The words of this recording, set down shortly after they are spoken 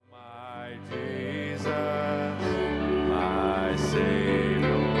Jesus, my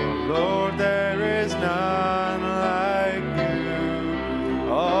Savior, Lord, there is none like you.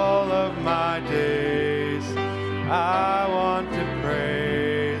 All of my days I want to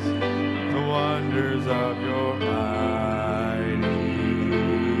praise the wonders of your mighty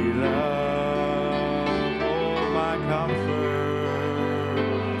love. Oh, my comfort,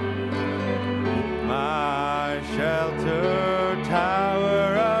 my shelter,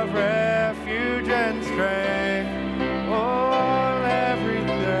 tower of refuge and strength. Oh, every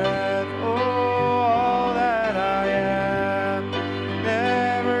breath, oh, all that I am,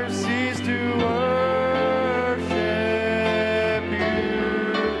 never cease to worship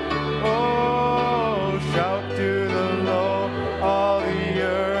you. Oh, shout to the Lord, all the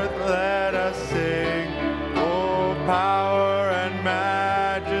earth, let us sing. Oh, power and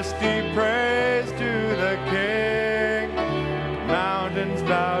majesty, praise to the King. Mountains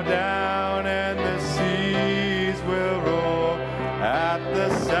bow down and the seas will roar at the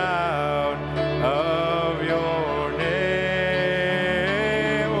sound of your name.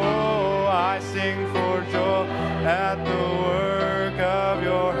 Oh, I sing for joy at the work of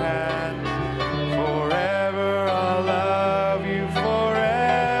your hands. Forever I'll love you,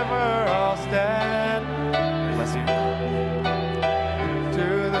 forever I'll stand. Bless you. To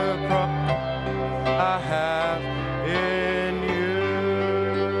the promise I have in you.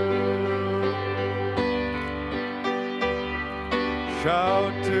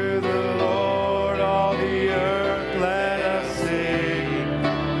 Shout to the Lord, all the earth, let us sing.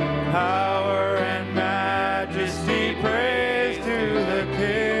 Power and majesty, praise to the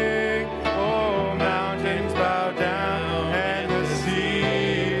King. Oh, mountains bow down and the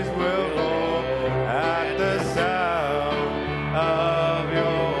seas will roar at the sound of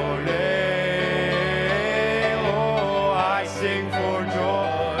your name. Oh, I sing for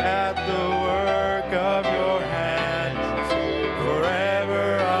joy at the work of your hands.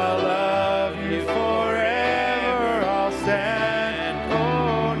 Forever I'll love you, forever I'll stand.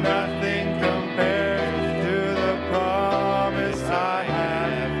 Oh, nothing compares to the promise I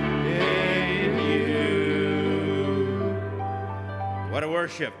have in you. What a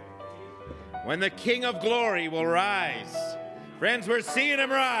worship. When the King of Glory will rise. Friends, we're seeing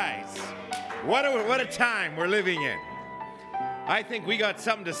him rise. What a time we're living in. I think we got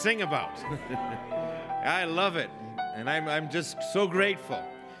something to sing about. I love it. And I'm just so grateful.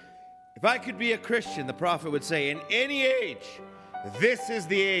 If I could be a Christian, the prophet would say, in any age, this is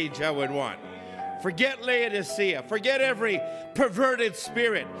the age I would want. Forget Laodicea. Forget every perverted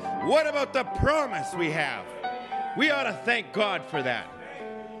spirit. What about the promise we have? We ought to thank God for that.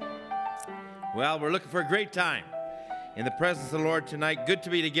 Well, we're looking for a great time in the presence of the Lord tonight. Good to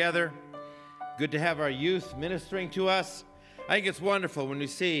be together. Good to have our youth ministering to us. I think it's wonderful when we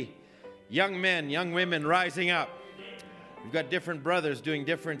see young men, young women rising up. We've got different brothers doing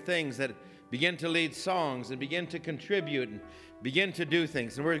different things that begin to lead songs and begin to contribute and begin to do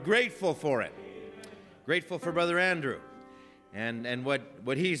things. And we're grateful for it. Grateful for Brother Andrew and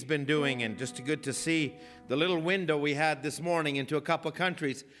what he's been doing. And just good to see the little window we had this morning into a couple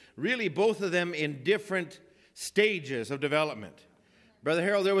countries. Really, both of them in different stages of development. Brother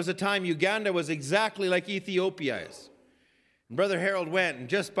Harold, there was a time Uganda was exactly like Ethiopia is. And Brother Harold went and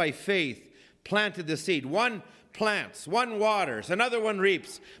just by faith planted the seed. One plants, one waters, another one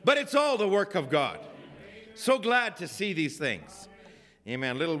reaps. But it's all the work of God. So glad to see these things.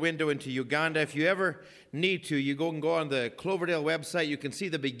 Amen. Little window into Uganda. If you ever need to, you can go on the Cloverdale website. You can see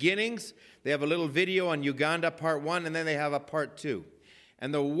the beginnings. They have a little video on Uganda, part 1, and then they have a part 2.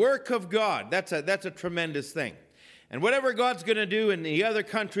 And the work of God, that's a tremendous thing. And whatever God's going to do in the other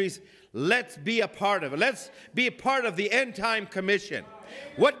countries, let's be a part of it. Let's be a part of the end time commission.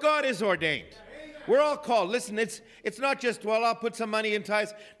 What God has ordained. We're all called. Listen, it's not just, well, I'll put some money in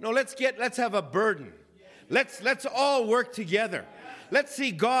tithes. No, let's have a burden. Let's all work together. Let's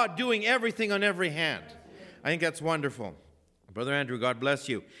see God doing everything on every hand. I think that's wonderful. Brother Andrew, God bless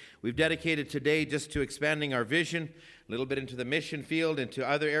you. We've dedicated today just to expanding our vision, a little bit into the mission field, into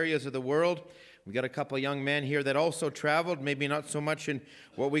other areas of the world. We got a couple of young men here that also traveled, maybe not so much in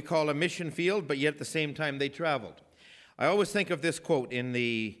what we call a mission field, but yet at the same time they traveled. I always think of this quote in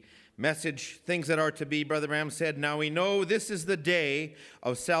the message, Things That Are to Be. Brother Ram said, "Now we know this is the day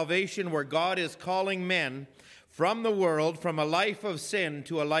of salvation where God is calling men from the world, from a life of sin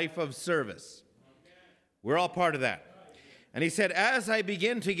to a life of service." We're all part of that. And he said, "As I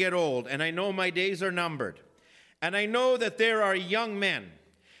begin to get old, and I know my days are numbered, and I know that there are young men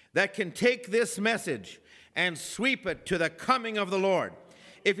that can take this message and sweep it to the coming of the Lord.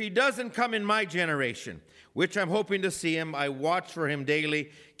 If he doesn't come in my generation, which I'm hoping to see him. I watch for him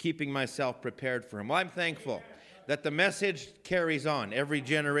daily, keeping myself prepared for him. Well, I'm thankful that the message carries on. Every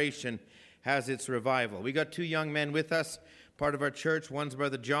generation has its revival. We got two young men with us, part of our church. One's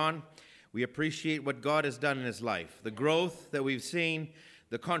Brother John. We appreciate what God has done in his life, the growth that we've seen,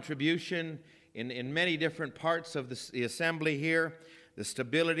 the contribution in many different parts of the assembly here, the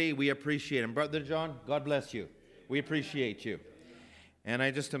stability. We appreciate him. Brother John, God bless you. We appreciate you. And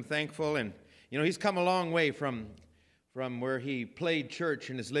I just am thankful. And, he's come a long way from where he played church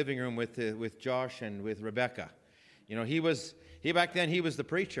in his living room with Josh and with Rebecca. Back then he was the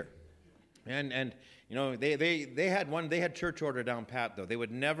preacher. And they had church order down pat, though. They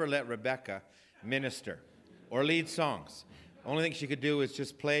would never let Rebecca minister or lead songs. Only thing she could do was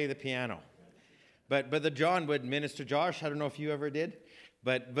just play the piano. But Brother John would minister. Josh, I don't know if you ever did,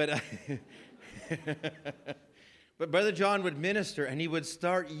 but but Brother John would minister, and he would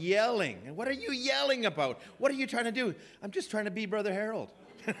start yelling. And what are you yelling about? What are you trying to do? I'm just trying to be Brother Harold.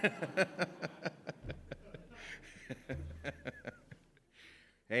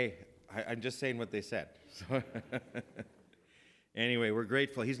 Hey, I'm just saying what they said. So anyway, we're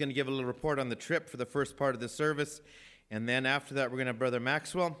grateful. He's going to give a little report on the trip for the first part of the service. And then after that, we're going to have Brother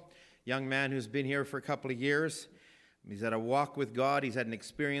Maxwell, young man who's been here for a couple of years. He's had a walk with God. He's had an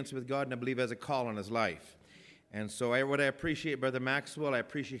experience with God, and I believe has a call on his life. And so what I appreciate, Brother Maxwell, I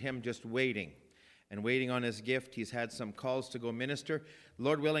appreciate him just waiting on his gift. He's had some calls to go minister.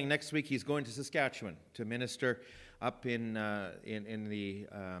 Lord willing, next week he's going to Saskatchewan to minister up in the,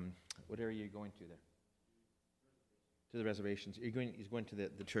 what area are you going to there? To the reservations. He's going to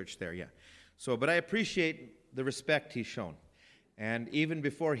the church there, yeah. So, but I appreciate the respect he's shown. And even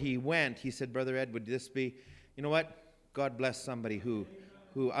before he went, he said, Brother Ed, would this be, you know what? God bless somebody who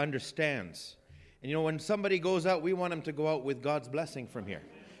understands. And when somebody goes out, we want him to go out with God's blessing from here.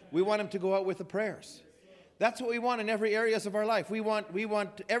 We want him to go out with the prayers. That's what we want in every areas of our life. We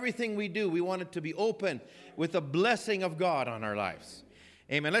want everything we do, we want it to be open with the blessing of God on our lives.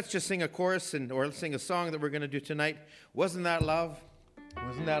 Amen. Let's just sing a chorus or let's sing a song that we're going to do tonight. Wasn't that love?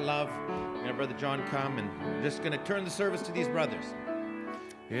 Wasn't that love? Brother John come, and we're just going to turn the service to these brothers.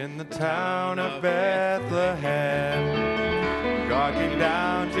 In the town of Bethlehem, God came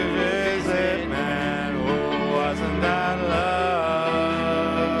down to visit man. Oh, wasn't that love?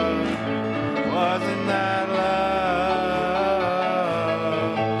 Wasn't that love?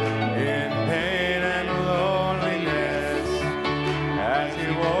 In pain and loneliness, as he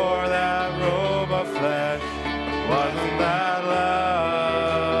wore that robe of flesh, wasn't that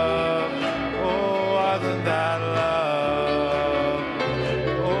love? Oh, wasn't that love?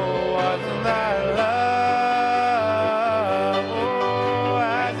 Oh, wasn't that love? Oh,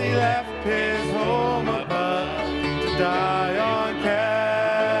 as he left his home above to die on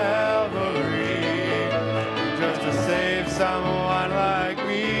Calvary, just to save someone like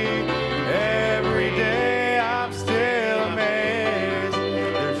me. Every day I'm still amazed.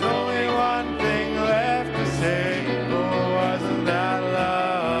 There's only one thing left to say. Oh, wasn't that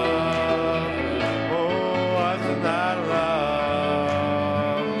love? Oh, wasn't that love?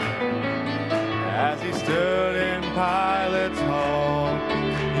 As he stood in Pilate's hall,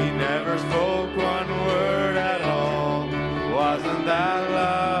 he never spoke one word at all. Wasn't that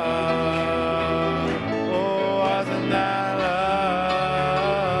love? Oh, wasn't that love?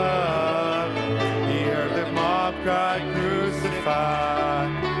 He heard the mob cry, crucify,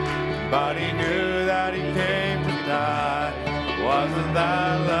 but he knew that he came to die. Wasn't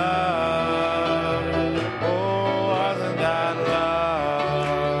that love? Oh, wasn't that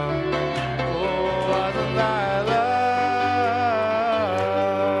love? Oh, wasn't that love?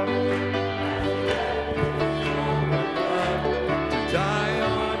 To die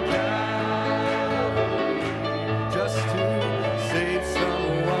on Calvary, just to save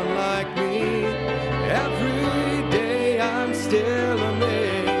someone like me. Every day I'm still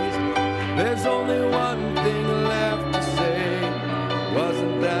amazed. There's only one thing left to say.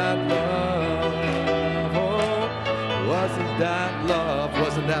 Wasn't that love? Oh, wasn't that love?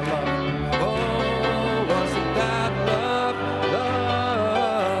 Wasn't that love? Oh, wasn't that love?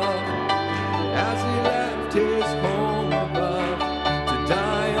 Love. As he left his home above to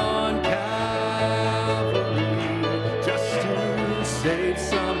die on Calvary, just to save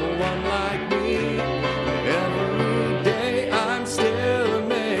someone like me. Every day I'm still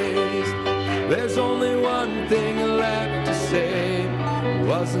amazed. There's only one thing left to say.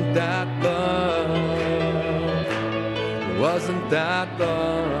 Wasn't that love? Wasn't that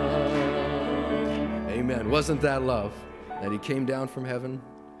love? Amen. Wasn't that love that he came down from heaven,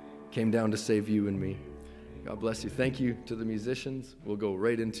 came down to save you and me? God bless you. Thank you to the musicians. We'll go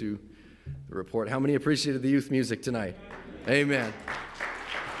right into the report. How many appreciated the youth music tonight? Amen.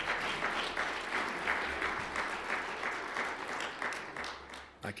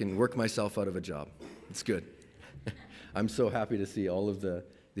 I can work myself out of a job. It's good. I'm so happy to see all of the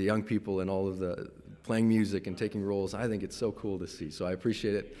young people and all of the playing music and taking roles. I think it's so cool to see. So I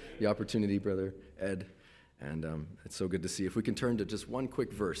appreciate it, the opportunity, Brother Ed, and it's so good to see. If we can turn to just one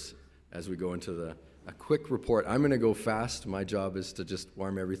quick verse as we go into a quick report. I'm going to go fast. My job is to just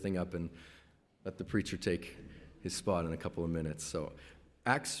warm everything up and let the preacher take his spot in a couple of minutes. So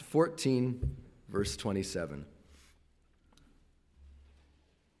Acts 14, verse 27.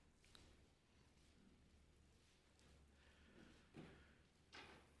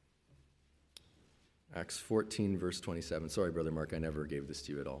 Acts 14, verse 27. Sorry, Brother Mark, I never gave this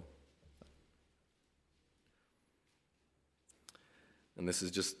to you at all. And this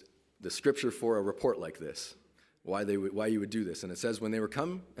is just the scripture for a report like this, why you would do this. And it says, when they were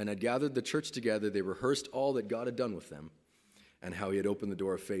come and had gathered the church together, they rehearsed all that God had done with them and how he had opened the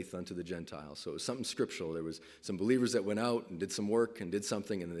door of faith unto the Gentiles. So it was something scriptural. There was some believers that went out and did some work and did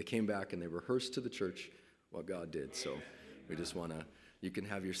something, and then they came back and they rehearsed to the church what God did. So we just want to, you can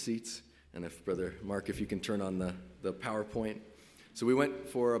have your seats. And if, Brother Mark, if you can turn on the PowerPoint. So we went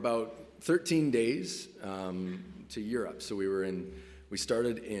for about 13 days to Europe. So we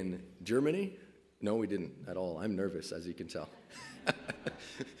started in Germany. No, we didn't at all. I'm nervous, as you can tell.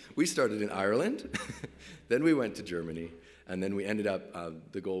 We started in Ireland. Then we went to Germany. And then we ended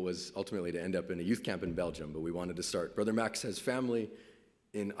up, the goal was ultimately to end up in a youth camp in Belgium. But we wanted to start. Brother Max has family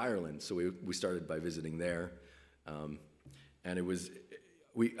in Ireland. So we started by visiting there. And it was...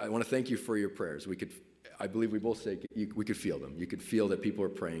 I want to thank you for your prayers. I believe we both say we could feel them. You could feel that people are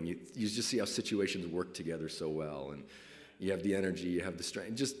praying. You just see how situations work together so well, and you have the energy, you have the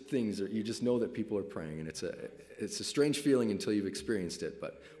strength. Just things you just know that people are praying, and it's a strange feeling until you've experienced it.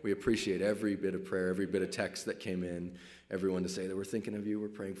 But we appreciate every bit of prayer, every bit of text that came in, everyone to say that we're thinking of you, we're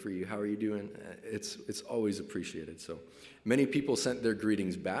praying for you. How are you doing? It's always appreciated. So many people sent their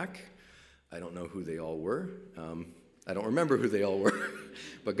greetings back. I don't know who they all were. I don't remember who they all were,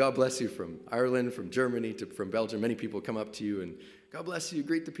 but God bless you from Ireland, from Germany, from Belgium. Many people come up to you and God bless you,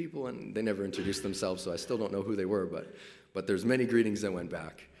 greet the people, and they never introduced themselves, so I still don't know who they were, but there's many greetings that went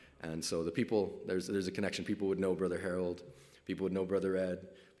back. And so the people, there's a connection. People would know Brother Harold, people would know Brother Ed,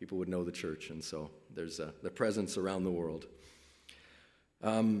 people would know the church, and so there's the presence around the world.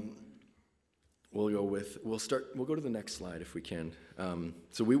 We'll go to the next slide if we can.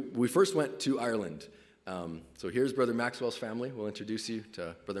 So we first went to Ireland. So here's Brother Maxwell's family. We'll introduce you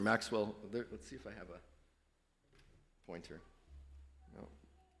to Brother Maxwell. Let's see if I have a pointer. No.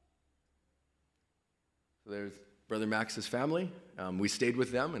 So there's Brother Max's family. We stayed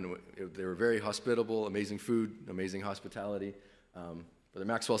with them, and they were very hospitable, amazing food, amazing hospitality. Brother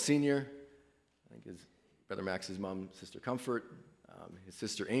Maxwell Sr., I think is Brother Max's mom, Sister Comfort, his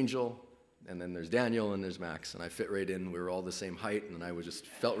sister Angel, and then there's Daniel, and there's Max. And I fit right in. We were all the same height, and I just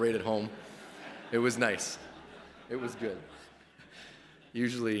felt right at home. It was nice. It was good.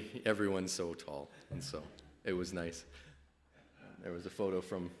 Usually everyone's so tall, and so it was nice. There was a photo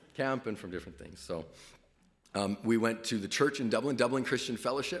from camp and from different things. So we went to the church in Dublin Christian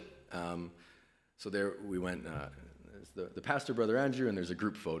Fellowship. So there we went, there's the pastor, Brother Andrew, and there's a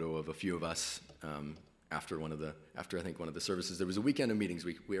group photo of a few of us after I think one of the services. There was a weekend of meetings.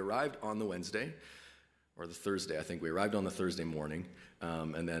 We arrived on the Wednesday, or the Thursday, I think. We arrived on the Thursday morning,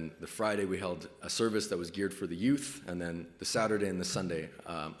 and then the Friday we held a service that was geared for the youth, and then the Saturday and the Sunday,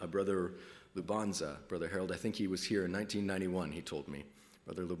 a Brother Lubanza, Brother Harold, I think he was here in 1991, he told me.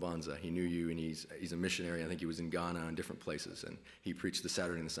 Brother Lubanza, he knew you, and he's a missionary. I think he was in Ghana and different places, and he preached the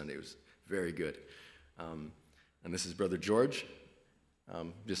Saturday and the Sunday. It was very good. And this is Brother George.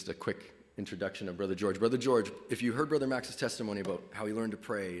 Just a quick introduction of Brother George. Brother George, if you heard Brother Max's testimony about how he learned to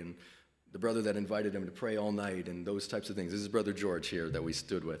pray and the brother that invited him to pray all night and those types of things, this is Brother George here that we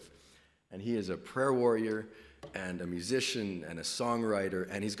stood with. And he is a prayer warrior and a musician and a songwriter,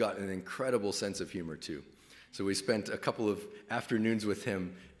 and he's got an incredible sense of humor too. So we spent a couple of afternoons with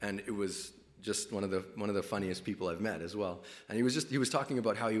him, and it was just one of the funniest people I've met as well. And he was talking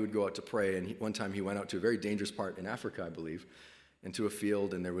about how he would go out to pray, and one time he went out to a very dangerous part in Africa, I believe, into a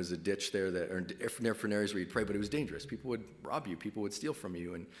field, and there was a ditch there or different areas where you'd pray, but it was dangerous. People would rob you, people would steal from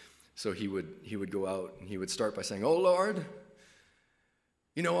you, and so he would go out and he would start by saying, "Oh Lord,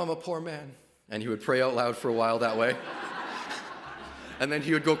 you know I'm a poor man," and he would pray out loud for a while that way, and then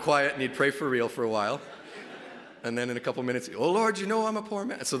he would go quiet and he'd pray for real for a while. And then in a couple minutes, "Oh, Lord, you know I'm a poor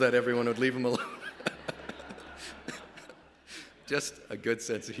man," so that everyone would leave him alone. Just a good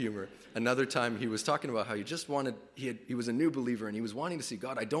sense of humor. Another time he was talking about how he was a new believer and he was wanting to see,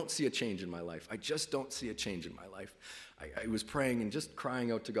 God, I don't see a change in my life. I just don't see a change in my life. I was praying and just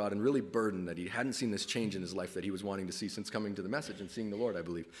crying out to God and really burdened that he hadn't seen this change in his life that he was wanting to see since coming to the message and seeing the Lord, I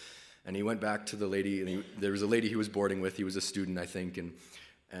believe. And he went back to the lady, and there was a lady he was boarding with. He was a student, I think,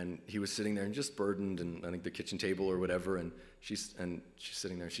 and he was sitting there and just burdened, and I think the kitchen table or whatever, and she's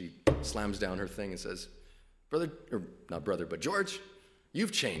sitting there. She slams down her thing and says, not brother, but George,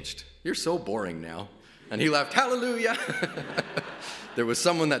 you've changed. You're so boring now. And he laughed, hallelujah. There was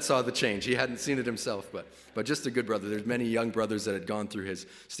someone that saw the change. He hadn't seen it himself, but just a good brother. There's many young brothers that had gone through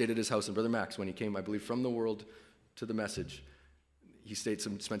stayed at his house, and Brother Max, when he came, I believe, from the world to the message, he spent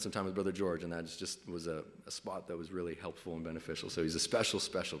some time with Brother George, and that just was a spot that was really helpful and beneficial. So he's a special,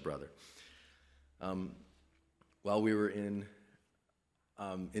 special brother. While we were in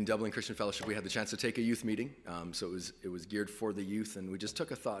Dublin Christian Fellowship, we had the chance to take a youth meeting. So it was geared for the youth, and we just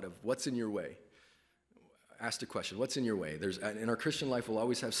took a thought of what's in your way. Asked a question, what's in your way? In our Christian life, we'll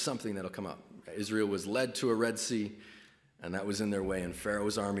always have something that'll come up. Israel was led to a Red Sea, and that was in their way, and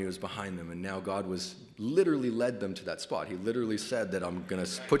Pharaoh's army was behind them, and now God was literally led them to that spot. He literally said that I'm going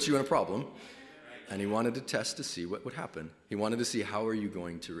to put you in a problem, and he wanted to test to see what would happen. He wanted to see how are you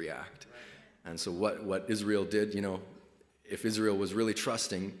going to react. And so what Israel did, if Israel was really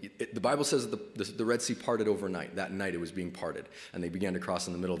trusting, the Bible says that the Red Sea parted overnight. That night it was being parted, and they began to cross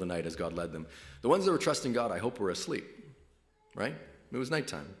in the middle of the night as God led them. The ones that were trusting God, I hope, were asleep, right? It was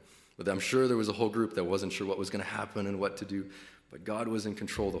nighttime. But I'm sure there was a whole group that wasn't sure what was going to happen and what to do. But God was in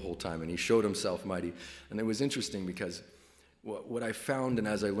control the whole time, and he showed himself mighty. And it was interesting because what I found, and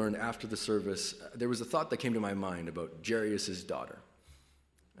as I learned after the service, there was a thought that came to my mind about Jairus' daughter.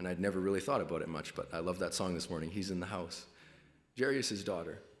 And I'd never really thought about it much, but I love that song this morning, He's in the House. Jairus'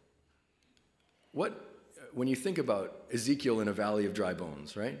 daughter. When you think about Ezekiel in a valley of dry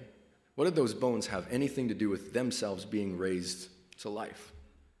bones, right? What did those bones have anything to do with themselves being raised to life?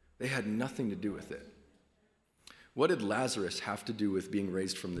 They had nothing to do with it. What did Lazarus have to do with being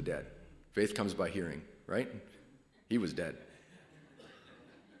raised from the dead? Faith comes by hearing, right? He was dead.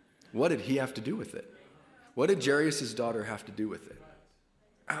 What did he have to do with it? What did Jairus' daughter have to do with it?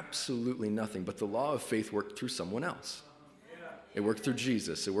 Absolutely nothing, but the law of faith worked through someone else. It worked through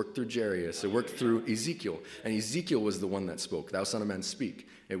Jesus. It worked through Jairus. It worked through Ezekiel. And Ezekiel was the one that spoke. Thou son of man, speak.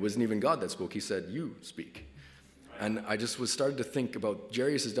 It wasn't even God that spoke. He said, you speak. And I just started to think about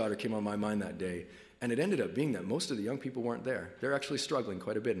Jairus' daughter came on my mind that day. And it ended up being that most of the young people weren't there. They're actually struggling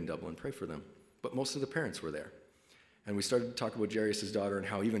quite a bit in Dublin. Pray for them. But most of the parents were there. And we started to talk about Jairus' daughter and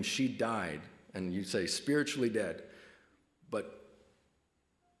how even she died. And you'd say spiritually dead. But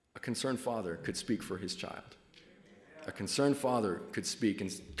a concerned father could speak for his child. A concerned father could speak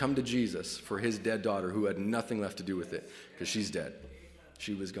and come to Jesus for his dead daughter who had nothing left to do with it because she's dead.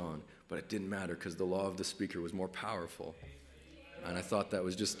 She was gone. But it didn't matter because the law of the speaker was more powerful. And I thought that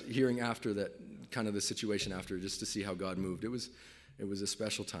was just hearing after that, kind of the situation after, just to see how God moved. It was a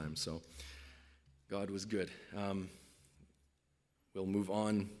special time. So God was good. We'll move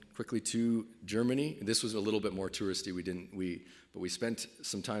on quickly to Germany. This was a little bit more touristy. But we spent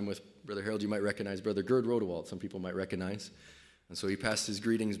some time with Brother Harold. You might recognize Brother Gerd Rodewald. Some people might recognize. And so he passed his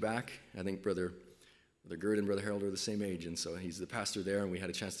greetings back. I think Brother Gerd and Brother Harold are the same age, and so he's the pastor there, and we had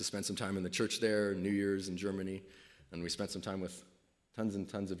a chance to spend some time in the church there, New Year's in Germany, and we spent some time with tons and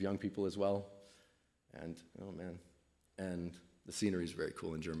tons of young people as well. And, oh man, and the scenery is very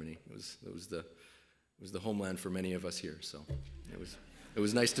cool in Germany. It was the homeland for many of us here, so it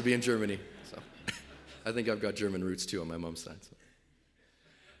was nice to be in Germany. So I think I've got German roots too on my mom's side. So.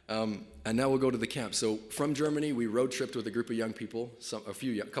 And now we'll go to the camp. So from Germany, we road tripped with a group of young people,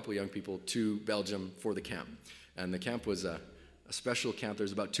 a couple of young people, to Belgium for the camp. And the camp was a special camp.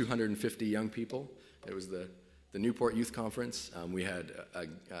 There's about 250 young people. It was the Newport Youth Conference. We had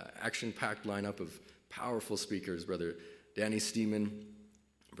an action-packed lineup of powerful speakers, Brother Danny Steeman,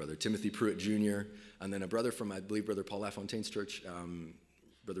 Brother Timothy Pruitt Jr., and then a brother from, I believe, Brother Paul LaFontaine's church,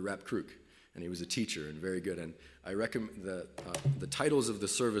 Brother Rap Kruk. And he was a teacher and very good. And I recommend the titles of the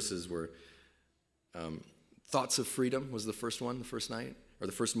services were Thoughts of Freedom was the first one, the first night, or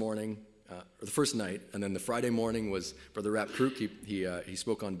the first morning, or the first night. And then the Friday morning was Brother Rap Kruk. He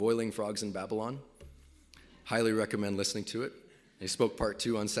spoke on boiling frogs in Babylon. Highly recommend listening to it. He spoke part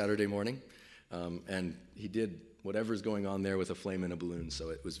 2 on Saturday morning. And he did whatever's going on there with a flame in a balloon.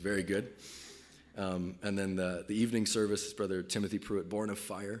 So it was very good. And then the evening service, Brother Timothy Pruitt, Born of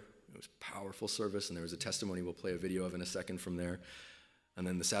Fire. It was a powerful service, and there was a testimony we'll play a video of in a second from there. And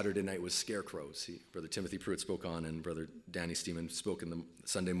then the Saturday night was Scarecrows. Brother Timothy Pruitt spoke on, and Brother Danny Steeman spoke in the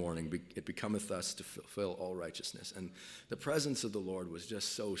Sunday morning. It becometh us to fulfill all righteousness. And the presence of the Lord was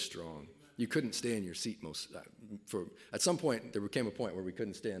just so strong. You couldn't stay in your seat at some point, there came a point where we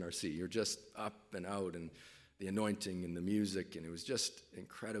couldn't stay in our seat. You're just up and out, and the anointing and the music, and it was just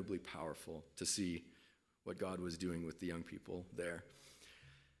incredibly powerful to see what God was doing with the young people there.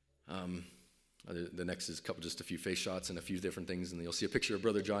 The next is just a few face shots and a few different things, and you'll see a picture of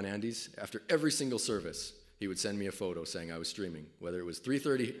Brother John Andes. After every single service, he would send me a photo saying I was streaming. Whether it was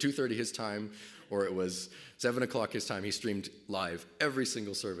 3:30, 2:30 his time, or it was 7 o'clock his time, he streamed live every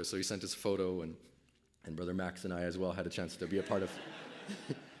single service. So he sent us a photo, and Brother Max and I as well had a chance to be a part of.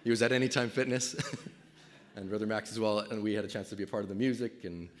 He was at Anytime Fitness, and Brother Max as well, and we had a chance to be a part of the music,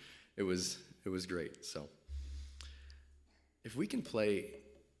 and it was great. So if we can play,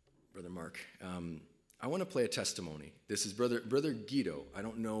 Brother Mark, I want to play a testimony. This is Brother Guido. I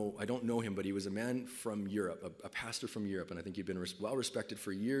don't know him, but he was a man from Europe, a pastor from Europe, and I think he'd been well respected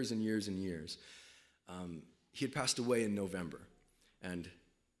for years and years and years. He had passed away in November, and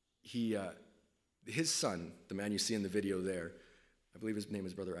his son, the man you see in the video there, I believe his name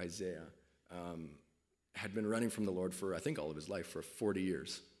is Brother Isaiah, had been running from the Lord for, I think, all of his life, for 40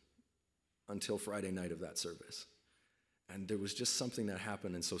 years, until Friday night of that service. And there was just something that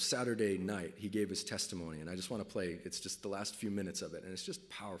happened, and so Saturday night, he gave his testimony, and I just want to play, it's just the last few minutes of it, and it's just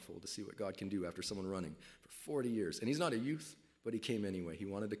powerful to see what God can do after someone running for 40 years. And he's not a youth, but he came anyway. He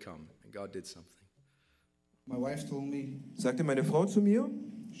wanted to come, and God did something. My wife told me, Sagte meine Frau zu mir,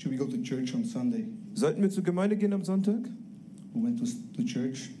 should we go to church on Sunday? sollten wir zur Gemeinde gehen am Sonntag? We went to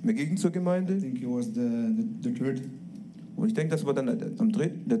church. Wir gingen zur I Gemeinde. think it was the third. Und ich denke, das war dann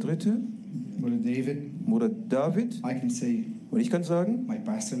der dritte, Brother David. Bruder David. I can say Und ich kann sagen, my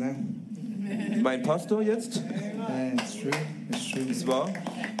pastor now. mein Pastor jetzt, It's true. It's true. es war,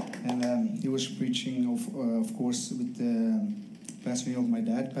 And he was preaching, of course, with the passing of my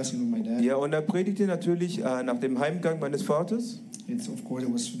dad. ja, und er predigte natürlich nach dem Heimgang meines Vaters. It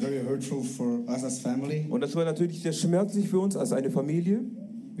was very hurtful for us as family. Und das war natürlich sehr schmerzlich für uns als eine Familie.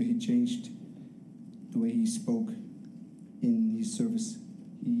 But he changed the way he spoke in his service.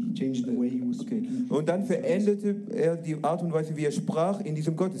 He changed the way he was speaking. Und dann veränderte er die Art und Weise, wie er sprach in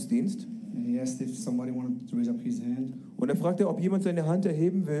diesem Gottesdienst. And he asked if somebody wanted to raise up his hand. Und er fragte, ob jemand seine Hand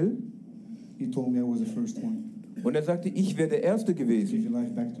erheben will. He told me I was the first one. Und er sagte, ich wäre der Erste Give gewesen, your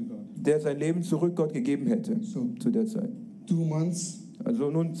life back to God. der sein Leben zurück Gott gegeben hätte So zu der Zeit. 2 months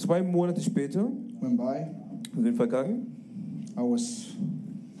Also nun 2 Monate später went by. sind vergangen.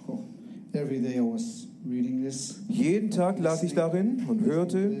 Every day I was reading this. Jeden Tag las ich darin und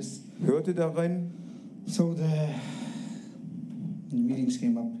hörte darin. So the meetings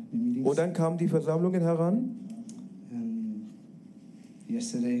came up. Und dann kamen die Versammlungen heran. And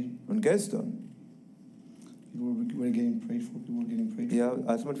yesterday Und gestern, we were getting prayed for. People were getting prayed for. ja,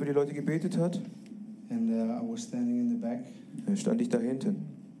 als man für die Leute gebetet hat, And I was standing in the back. stand ich da hinten.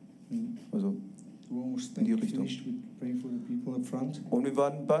 Also, The room was in die Richtung. finished with praying for the people up front. Und wir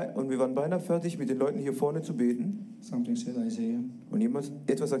waren beinahe fertig, mit den Leuten hier vorne zu beten. Something said, Isaiah, Und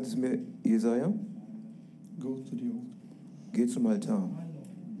etwas sagte es mir, Jesaja, go to the altar. geh zum Altar.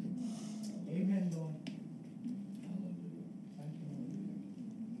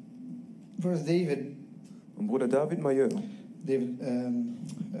 Brother David, Und Bruder David Mayer,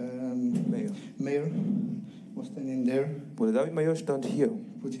 Mayor, was standing there, Bruder David Mayer stand hier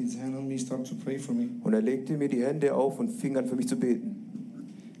put his hand on me, started to pray for me. und er legte mir die Hände auf und fing an für mich zu beten.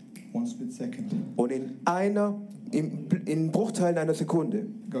 1 split second, Und in Bruchteilen einer Sekunde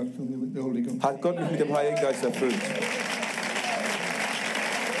God filled me with the Holy Ghost. hat Gott mich mit dem Heiligen Geist erfüllt.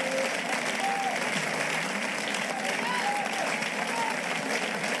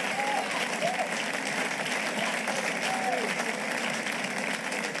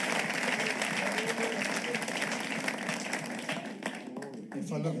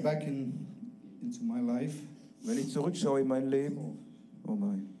 If I look back into my life, Wenn ich zurückschaue in mein Leben, oh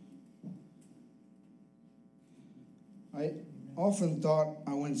mein, I often thought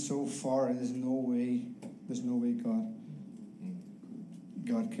I went so far. There's no way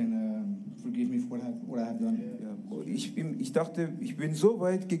God can forgive me for what I have done. ja, ich dachte, ich bin so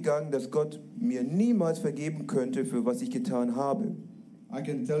weit gegangen, dass Gott mir niemals vergeben könnte, für was ich getan habe. I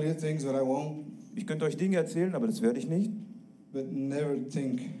can tell you things, but I won't. Ich könnte euch Dinge erzählen, aber das werde ich nicht. But never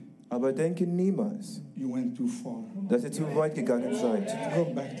think Aber denke niemals, you went too far. dass ihr zu weit gegangen seid. Go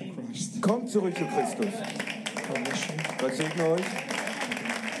back to Christ. Kommt zurück zu Christus. God bless you. Gott segne euch.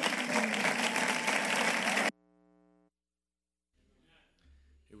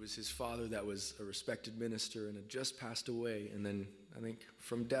 was his father that was a respected minister and had just passed away. And then I think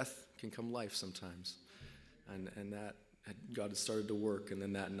from death can come life sometimes. And that God had started to work. And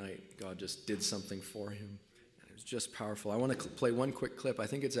then that night, God just did something for him. And it was just powerful. I want to play one quick clip. I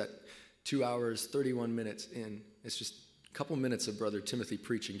think it's at 2 hours, 31 minutes in. It's just a couple minutes of Brother Timothy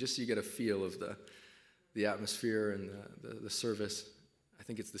preaching, just so you get a feel of the atmosphere and the service. I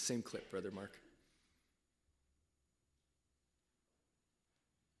think it's the same clip, Brother Mark.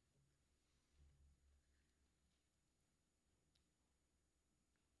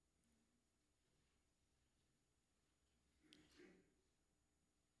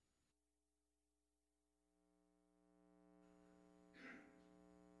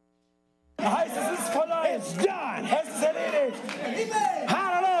 Heißt, es ist vollbracht. It's done. Es ist erledigt.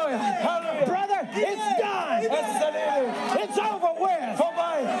 Hallelujah. Halleluja. Brother, it's done. Es ist erledigt. It's over with.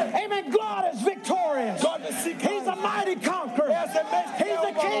 Vorbei. Amen. God is victorious. Gott ist siegreich. He's a mighty conqueror. Ist der mächtige He's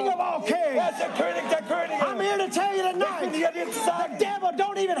the King of all kings. Ist der König der Könige. I'm here to tell you Ich bin tonight, hier, dir zu the sagen, devil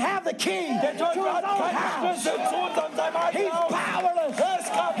don't even have the key der to his Teufel hat own keine house. Schlüssel zu unserem seinem He's eigenen Haus. powerless. Er ist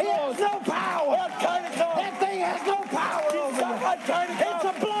He has kraftlos. no power. Er hat keine Kraft. That thing has no power Die over Sache you. hat keine It's a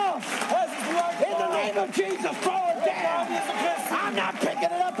Kraft. bluff. Es ist nur ein In the name of Jesus, throw it down. I'm not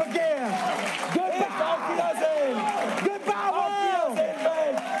picking it up again. Auf Goodbye. Wiedersehen. Goodbye, Auf world. Wiedersehen,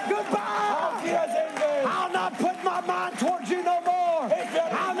 Welt. Auf Goodbye. Wiedersehen, Welt. I'll not put my mind towards you no more.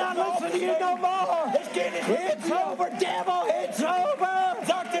 I'll not listen to you no more. Ich gehe nicht mit It's dir. over, devil. It's over.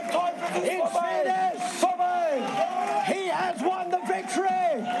 Sag dem Teufel, es ist It's vorbei. finished. Vorbei. He has won the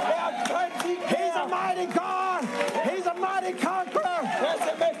victory. Hat keinen Sieg He's a mehr. mighty God. He's a mighty conqueror. Ist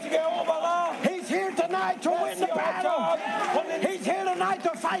der mächtige Eroberer. He's here tonight to win the battle. He's here tonight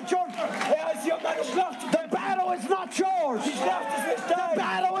to fight your... Ist hier deine Schlacht. The battle is not yours. Die Schlacht ist nicht The dein.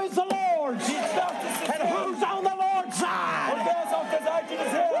 battle is the Lord's. Die Schlacht ist nicht And dein. who's on the Lord's Und side? wer ist auf der Seite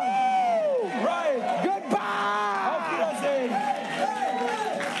des Herrn? Right. Auf Goodbye. Wiedersehen.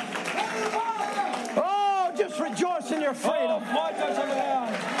 Oh, just rejoice in your Oh, freedom. freut euch am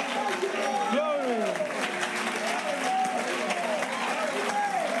Herrn. Glory.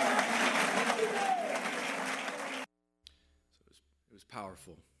 It was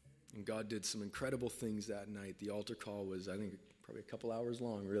powerful. And God did some incredible things that night. The altar call was, I think, probably a couple hours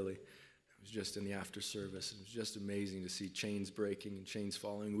long, really. It was just in the after service. It was just amazing to see chains breaking and chains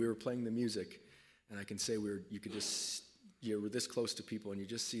falling. We were playing the music, and I can say you were this close to people, and you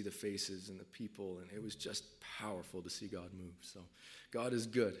just see the faces and the people, and it was just powerful to see God move. So God is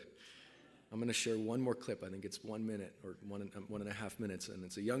good. I'm going to share one more clip. I think it's 1 minute or 1.5 minutes, and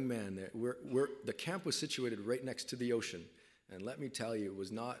it's a young man. The camp was situated right next to the ocean, and let me tell you, it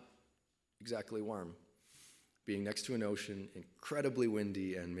was not exactly warm. Being next to an ocean, incredibly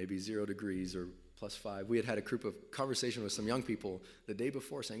windy, and maybe 0 degrees or +5. We had a group of conversation with some young people the day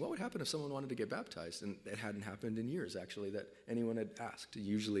before saying, what would happen if someone wanted to get baptized? And it hadn't happened in years, actually, that anyone had asked.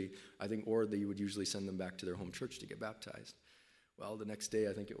 Usually, I think, or they would usually send them back to their home church to get baptized. Well, the next day,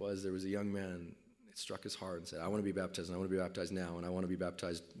 I think it was, there was a young man, it struck his heart and said, I want to be baptized, and I want to be baptized now, and I want to be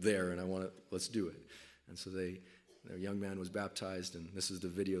baptized there, and let's do it. And so the young man was baptized, and this is the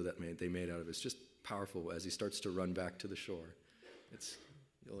video that they made out of it. It's just powerful as he starts to run back to the shore.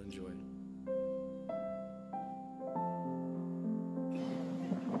 You'll enjoy it.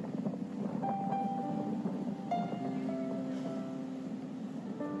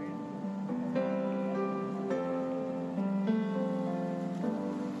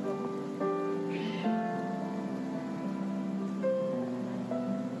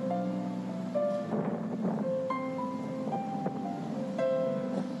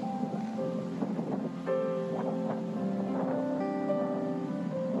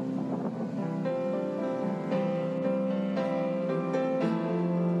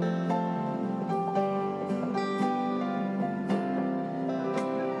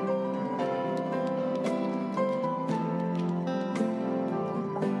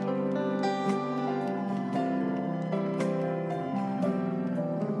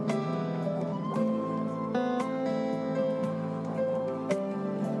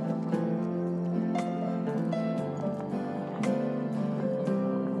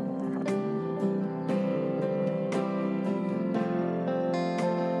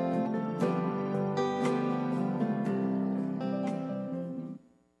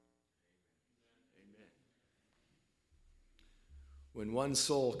 When one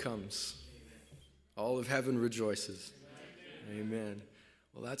soul comes, all of heaven rejoices. Amen.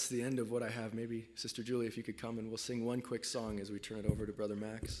 Well, that's the end of what I have. Maybe, Sister Julie, if you could come and we'll sing one quick song as we turn it over to Brother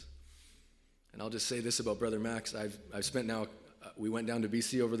Max. And I'll just say this about Brother Max. I've spent now, we went down to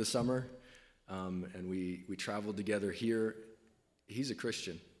BC over the summer, and we traveled together here. He's a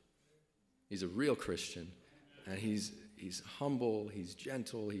Christian. He's a real Christian, and he's humble, he's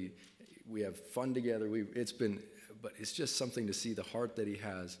gentle, we have fun together. But it's just something to see the heart that he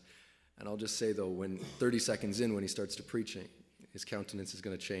has. And I'll just say, though, when 30 seconds in, when he starts to preaching, his countenance is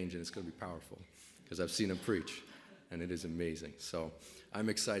going to change, and it's going to be powerful, because I've seen him preach, and it is amazing. So I'm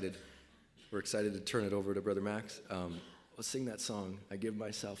excited. We're excited to turn it over to Brother Max. Let's sing that song, I Give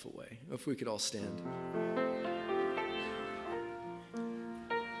Myself Away. If we could all stand.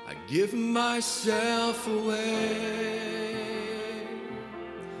 I give myself away.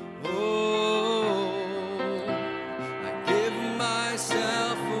 Oh, I give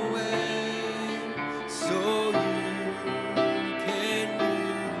myself away so you can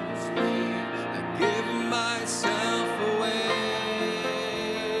use me. I give myself away.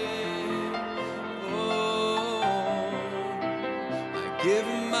 Oh, I give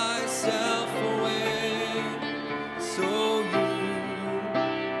myself away so you.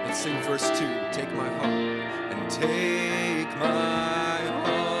 Let's sing verse 2. Take my heart and take my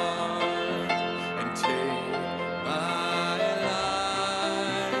heart and take my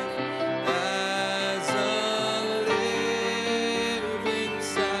life as a living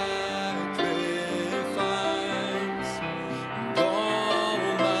sacrifice, and all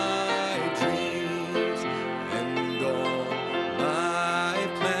my dreams and all my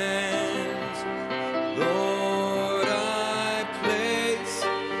plans, Lord, I place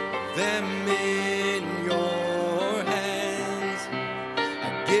them in your hands. I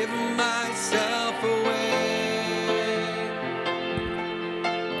give myself away.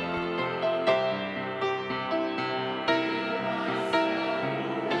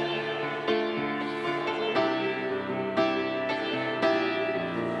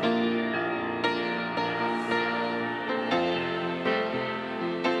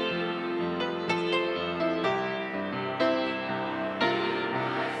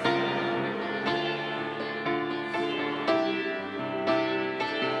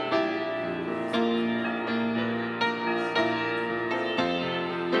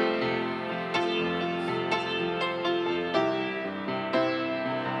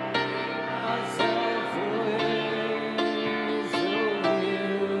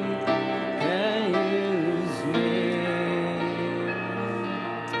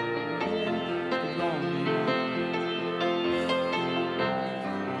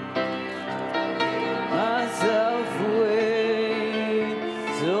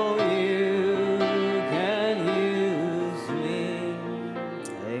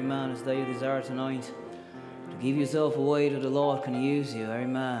 Amen. As they desire tonight to give yourself away that the Lord can use you.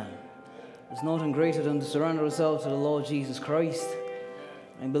 Amen. There's nothing greater than to surrender ourselves to the Lord Jesus Christ.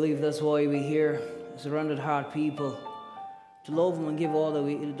 I believe that's why we're here, surrendered heart people, to love Him and give all that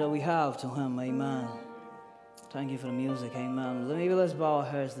we have to Him. Amen. Thank you for the music. Amen. Maybe let's bow our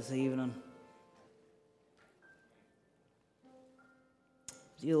heads this evening.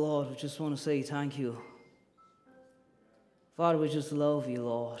 Dear Lord, we just want to say thank you. Father, we just love you,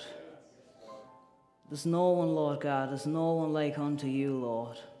 Lord. There's no one, Lord God, there's no one like unto you,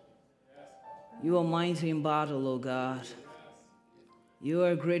 Lord. You are mighty in battle, Lord God. You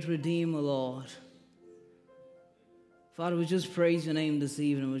are a great Redeemer, Lord. Father, we just praise your name this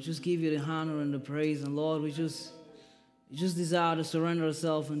evening. We just give you the honor and the praise. And Lord, we just desire to surrender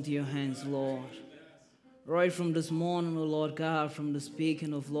ourselves into your hands, Lord. Right from this morning, oh Lord God, from the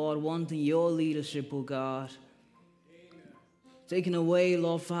speaking of, Lord, wanting your leadership, oh God. Taking away,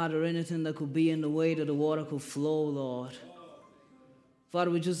 Lord Father, anything that could be in the way that the water could flow, Lord. Father,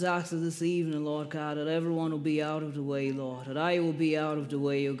 we just ask that this evening, Lord God, that everyone will be out of the way, Lord. That I will be out of the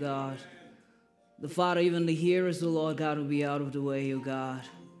way, oh God. The Father, even the hearers, oh Lord God, will be out of the way, oh God.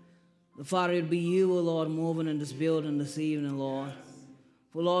 The Father, it will be you, oh Lord, moving in this building this evening, Lord.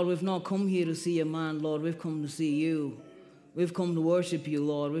 For Lord, we've not come here to see a man, Lord. We've come to see you. We've come to worship you,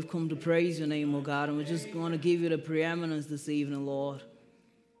 Lord. We've come to praise your name, oh God. And we're just going to give you the preeminence this evening, Lord.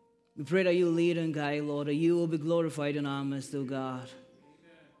 We pray that you lead and guide, Lord, that you will be glorified in our midst, oh God.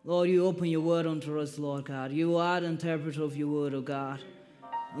 Lord, you open your word unto us, Lord God. You are the interpreter of your word, oh God.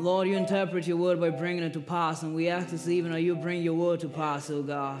 And Lord, you interpret your word by bringing it to pass. And we ask this evening that you bring your word to pass, oh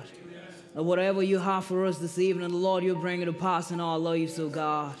God. That whatever you have for us this evening, Lord, you bring it to pass in our lives, oh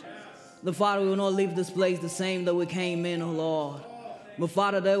God. The Father, we will not leave this place the same that we came in, oh Lord. But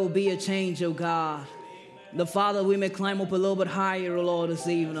Father, there will be a change, oh God. The Father, we may climb up a little bit higher, oh Lord, this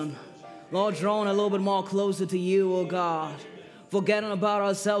evening. Lord, drawing a little bit more closer to you, oh God. Forgetting about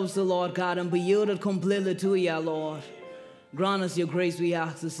ourselves, oh Lord God, and be yielded completely to you, Lord. Grant us your grace, we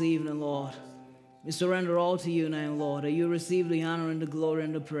ask this evening, Lord. We surrender all to you now, Lord, that you receive the honor and the glory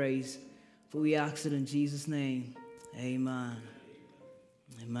and the praise. For we ask it in Jesus' name. Amen.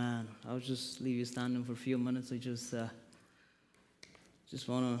 Amen. I'll just leave you standing for a few minutes. I just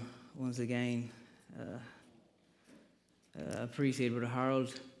want to once again appreciate Brother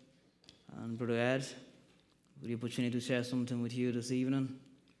Harold and Brother Ed for the opportunity to share something with you this evening.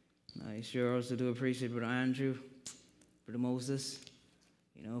 I sure also do appreciate Brother Andrew, Brother Moses,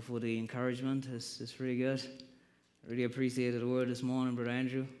 for the encouragement. It's really good. I really appreciated the word this morning, Brother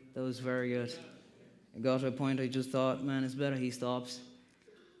Andrew. That was very good. It got to a point I just thought, man, it's better he stops,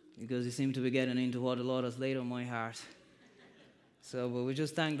 because he seemed to be getting into what the Lord has laid on my heart. So, but we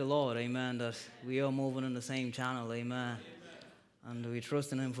just thank the Lord, amen, that we are moving in the same channel, amen. And we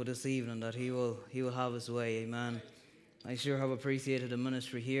trust in him for this evening that he will have his way, amen. I sure have appreciated the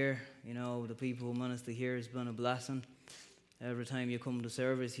ministry here. The people who minister here has been a blessing. Every time you come to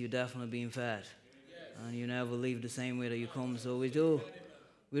service, you're definitely being fed. And you never leave the same way that you come. So we do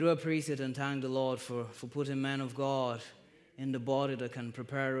appreciate and thank the Lord for putting men of God in the body that can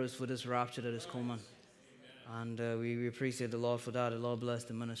prepare us for this rapture that is coming. And we appreciate the Lord for that. The Lord bless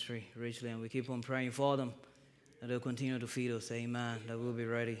the ministry richly. And we keep on praying for them, that they'll continue to feed us. Amen. That we'll be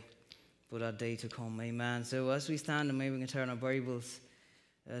ready for that day to come. Amen. So as we stand, and maybe we can turn our Bibles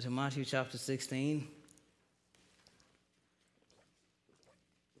to Matthew chapter 16.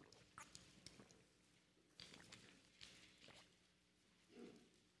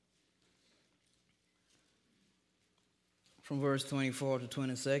 From verse 24 to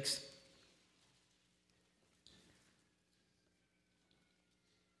 26.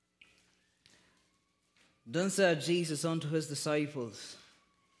 Then said Jesus unto his disciples,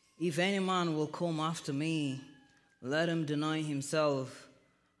 If any man will come after me, let him deny himself,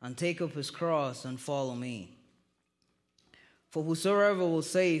 and take up his cross, and follow me. For whosoever will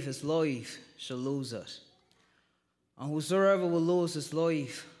save his life shall lose it, and whosoever will lose his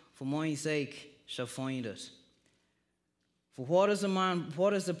life for my sake shall find it. For what is a man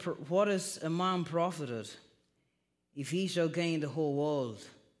profited, if he shall gain the whole world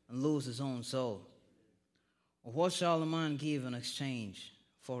and lose his own soul? Or what shall a man give in exchange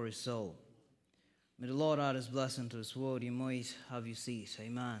for his soul? May the Lord add his blessing to his word. You might have your seat.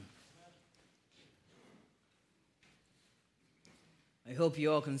 Amen. I hope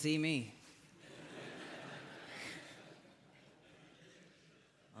you all can see me.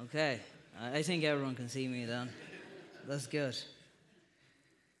 Okay, I think everyone can see me then. That's good.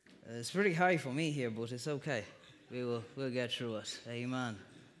 It's pretty high for me here, but it's okay. We'll get through it. Amen.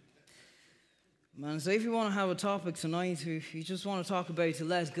 Man, so if you want to have a topic tonight, if you just want to talk about to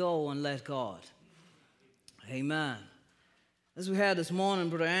let go and let God. Amen. As we had this morning,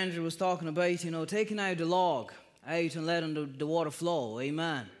 Brother Andrew was talking about, taking out the log out and letting the water flow.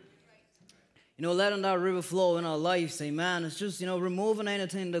 Amen. Letting that river flow in our lives. Amen. It's just, removing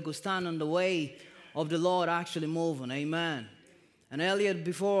anything that could stand in the way of the Lord actually moving. Amen. And earlier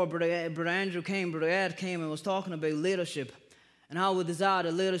before Brother Andrew came, Brother Ed came and was talking about leadership and how we desire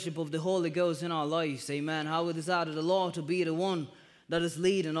the leadership of the Holy Ghost in our lives. Amen. How we desire the Lord to be the one that is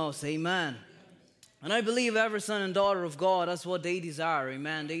leading us. Amen. And I believe every son and daughter of God, that's what they desire.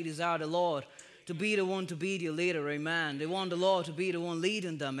 Amen. They desire the Lord to be the one to be their leader. Amen. They want the Lord to be the one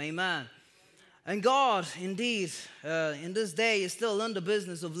leading them. Amen. And God, indeed, in this day is still in the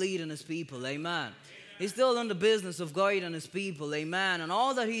business of leading his people. Amen. He's still in the business of guiding his people. Amen. And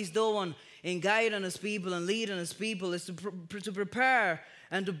all that he's doing in guiding his people and leading his people is to prepare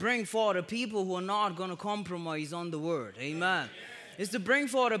and to bring forth a people who are not going to compromise on the word. Amen. It's to bring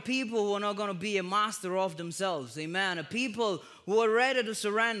forth a people who are not going to be a master of themselves. Amen. A people who are ready to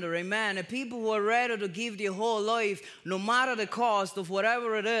surrender. Amen. A people who are ready to give their whole life, no matter the cost of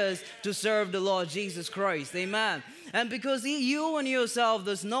whatever it is, to serve the Lord Jesus Christ. Amen. And because you and yourself,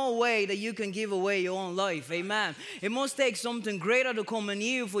 there's no way that you can give away your own life. Amen. It must take something greater to come in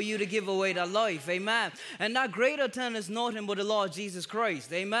you for you to give away that life. Amen. And that greater thing is nothing but the Lord Jesus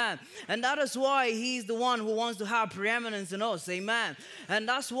Christ. Amen. And that is why he's the one who wants to have preeminence in us. Amen. And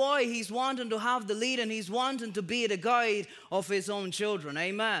that's why he's wanting to have the lead, and he's wanting to be the guide of his own children.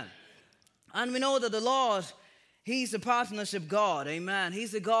 Amen. And we know that the Lord, he's a partnership God. Amen.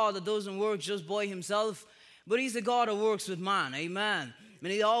 He's a God that doesn't work just by himself, but he's a God that works with man. Amen.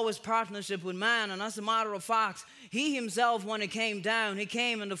 And he always partnership with man. And as a matter of fact, he himself, when he came down, he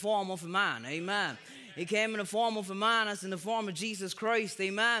came in the form of a man. Amen. He came in the form of a man, as in the form of Jesus Christ,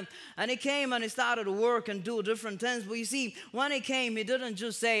 amen. And he came and he started to work and do different things. But you see, when he came, he didn't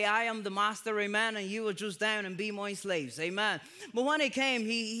just say, I am the master, amen, and you are just down and be my slaves, amen. But when he came,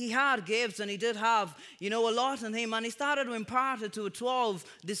 he had gifts, and he did have, a lot in him. And he started to impart it to 12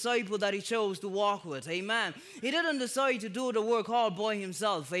 disciples that he chose to walk with, amen. He didn't decide to do the work all by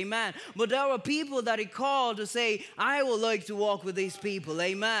himself, amen. But there were people that he called to say, I would like to walk with these people,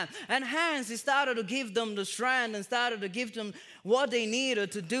 amen. And hence, he started to give them the strength and started to give them what they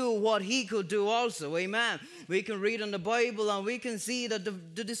needed to do what he could do also, amen. We can read in the Bible and we can see that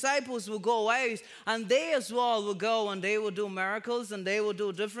the disciples will go out and they as well will go and they will do miracles and they will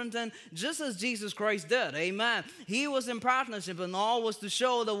do different things, just as Jesus Christ did, amen. He was in partnership, and all was to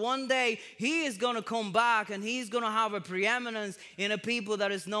show that one day he is going to come back and he's going to have a preeminence in a people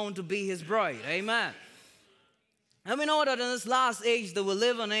that is known to be his bride, amen. And we know that in this last age that we're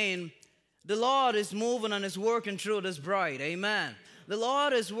living in, the Lord is moving and is working through this bride, amen. The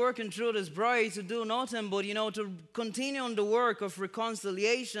Lord is working through this bride to do nothing but, to continue on the work of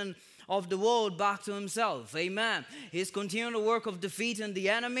reconciliation of the world back to himself, amen. He's continuing the work of defeating the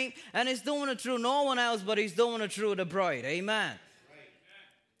enemy, and he's doing it through no one else, but he's doing it through the bride, amen.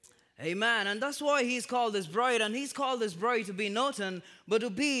 Amen. And that's why he's called this bride, and he's called this bride to be nothing but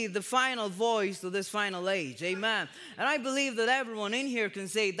to be the final voice to this final age. Amen. And I believe that everyone in here can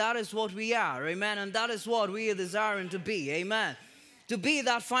say that is what we are. Amen. And that is what we are desiring to be. Amen. To be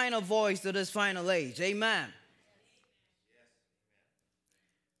that final voice to this final age. Amen.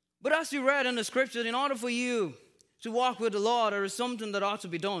 But as we read in the scripture, in order for you to walk with the Lord, there is something that ought to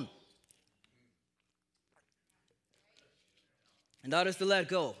be done. And that is to let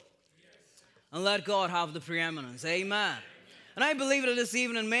go. And let God have the preeminence. Amen. And I believe that this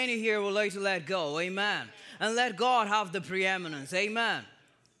evening many here would like to let go. Amen. And let God have the preeminence. Amen.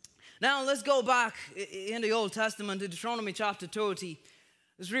 Now let's go back in the Old Testament to Deuteronomy chapter 30.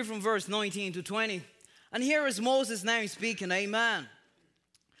 Let's read from verse 19 to 20. And here is Moses now speaking. Amen.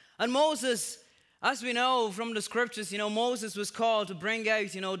 And Moses, as we know from the scriptures, Moses was called to bring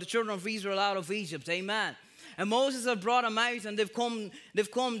out, the children of Israel out of Egypt. Amen. And Moses had brought them out, and they've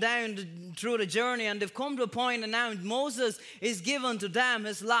come down through the journey, and they've come to a point, and now Moses is given to them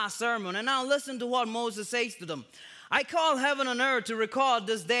his last sermon. And now listen to what Moses says to them. I call heaven and earth to record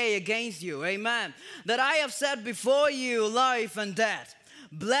this day against you, amen, that I have set before you life and death,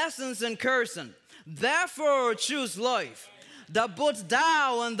 blessings and cursing. Therefore choose life, that both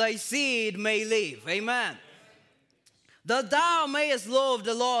thou and thy seed may live, amen. That thou mayest love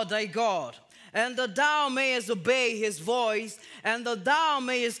the Lord thy God, and that thou mayest obey his voice, and that thou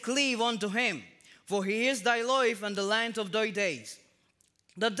mayest cleave unto him. For he is thy life and the length of thy days.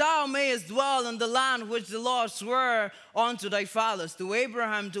 That thou mayest dwell in the land which the Lord sware unto thy fathers, to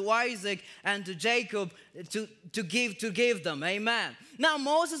Abraham, to Isaac, and to Jacob, to give them. Amen. Now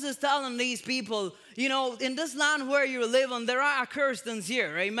Moses is telling these people, in this land where you're living, there are cursed things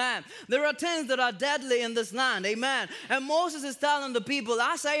here. Amen. There are things that are deadly in this land. Amen. And Moses is telling the people,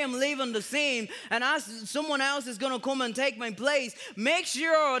 as I am leaving the scene, and as someone else is going to come and take my place, make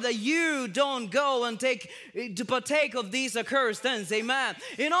sure that you don't go and partake of these accursed things. Amen.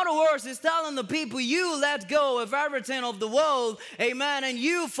 In other words, he's telling the people, you let go of everything of the world. Amen. And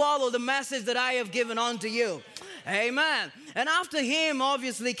you follow the message that I have given unto you. Amen. And after him,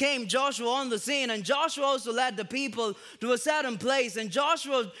 obviously, came Joshua on the scene, and Joshua also led the people to a certain place. And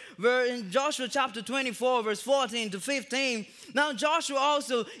in Joshua chapter 24, verse 14 to 15, now Joshua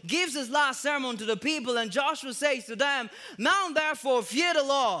also gives his last sermon to the people, and Joshua says to them, now therefore fear the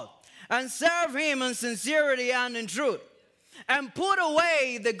Lord, and serve him in sincerity and in truth, and put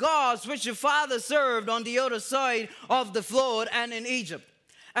away the gods which your father served on the other side of the flood and in Egypt,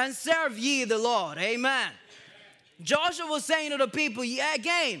 and serve ye the Lord. Amen. Joshua was saying to the people,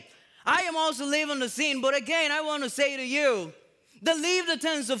 again, I am also leaving the scene, but again, I want to say to you, that leave the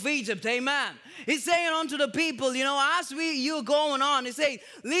tents of Egypt, amen. He's saying unto the people, as you're going on, he says,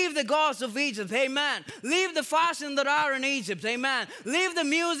 leave the gods of Egypt, amen. Leave the fashion that are in Egypt, amen. Leave the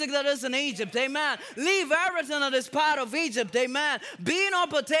music that is in Egypt, amen. Leave everything that is part of Egypt, amen. Be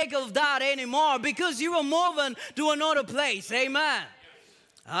not partaker of that anymore, because you are moving to another place, amen.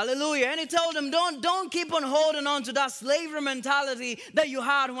 Hallelujah. And he told them, don't keep on holding on to that slavery mentality that you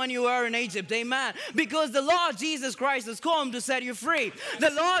had when you were in Egypt. Amen. Because the Lord Jesus Christ has come to set you free.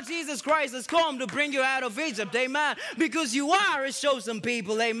 The Lord Jesus Christ has come to bring you out of Egypt. Amen. Because you are his chosen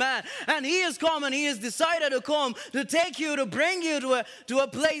people. Amen. And he has come and he has decided to come to take you, to bring you to a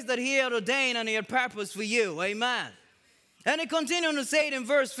place that he had ordained and he had purpose for you. Amen. And he continued to say it in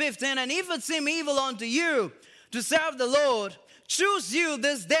verse 15, and if it seem evil unto you to serve the Lord, choose you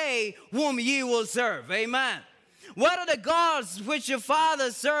this day whom ye will serve. Amen. Whether the gods which your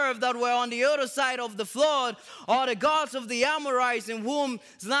fathers served that were on the other side of the flood, or the gods of the Amorites in whose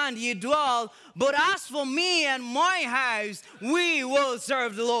land ye dwell, but as for me and my house, we will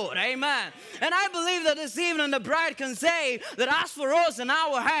serve the Lord. Amen. And I believe that this evening the bride can say that as for us and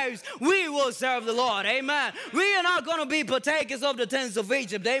our house, we will serve the Lord. Amen. We are not going to be partakers of the things of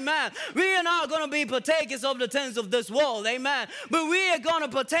Egypt. Amen. We are not going to be partakers of the things of this world. Amen. But we are going to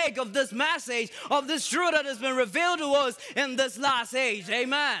partake of this message, of this truth that has been revealed to us in this last age.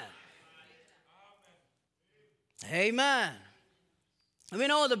 Amen. Amen. We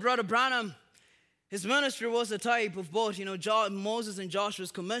know that Brother Branham, his ministry was a type of both, Moses and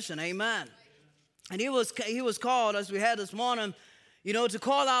Joshua's commission. Amen. And he was called, as we had this morning, to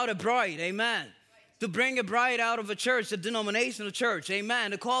call out a bride. Amen. To bring a bride out of a church, a denominational church.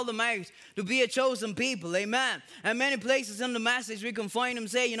 Amen. To call them out to be a chosen people. Amen. And many places in the message we can find him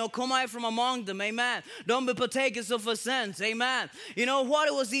say, come out from among them. Amen. Don't be partakers of her sins. Amen.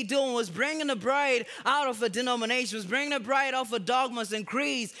 What was he doing? Was bringing the bride out of a denomination. Was bringing the bride out of dogmas and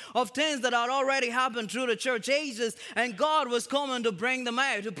creeds of things that had already happened through the church ages. And God was coming to bring them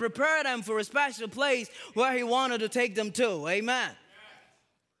out, to prepare them for a special place where he wanted to take them to. Amen.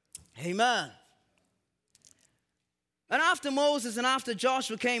 Amen. And after Moses and after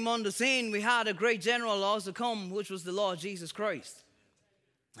Joshua came on the scene, we had a great general also come, which was the Lord Jesus Christ.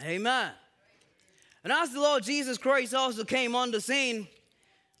 Amen. And as the Lord Jesus Christ also came on the scene,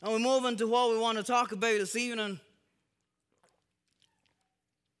 and we move into what we want to talk about this evening.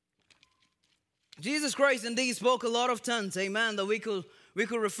 Jesus Christ indeed spoke a lot of things, amen, that we could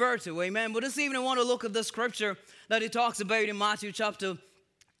refer to, amen. But this evening I want to look at the scripture that he talks about in Matthew chapter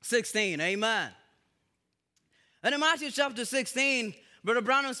 16, amen. And in Matthew chapter 16, Brother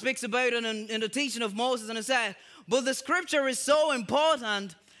Branham speaks about it in the teaching of Moses, and he said, but the scripture is so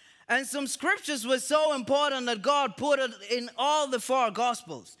important, and some scriptures were so important that God put it in all the four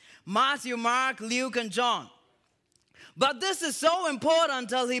gospels, Matthew, Mark, Luke, and John. But this is so important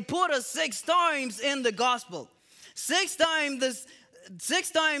till he put it 6 times in the gospel. 6 times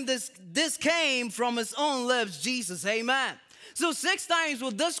this came from his own lips, Jesus, amen. So 6 times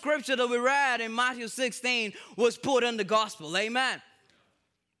with this scripture that we read in Matthew 16 was put in the gospel. Amen.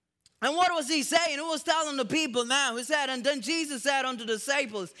 And what was he saying? He was telling the people now. He said, and then Jesus said unto the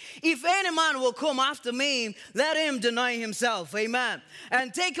disciples, if any man will come after me, let him deny himself. Amen.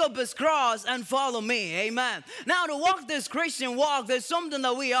 And take up his cross and follow me. Amen. Now to walk this Christian walk, there's something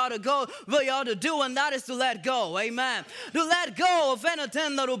that we ought to do, and that is to let go. Amen. To let go of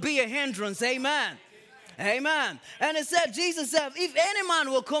anything that will be a hindrance. Amen. Amen. And it said, Jesus said, if any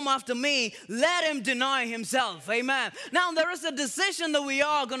man will come after me, let him deny himself. Amen. Now there is a decision that we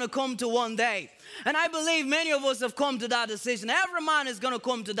are going to come to one day. And I believe many of us have come to that decision. Every man is going to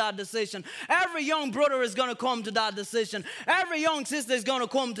come to that decision. Every young brother is going to come to that decision. Every young sister is going to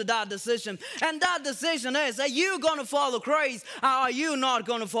come to that decision. And that decision is, are you going to follow Christ, or are you not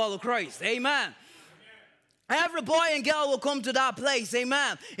going to follow Christ? Amen. Every boy and girl will come to that place,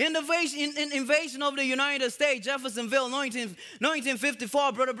 amen. In the invasion of the United States, Jeffersonville,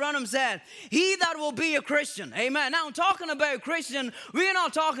 1954, Brother Branham said, he that will be a Christian, amen. Now, I'm talking about Christian, we're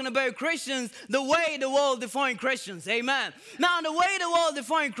not talking about Christians the way the world defines Christians, amen. Now, the way the world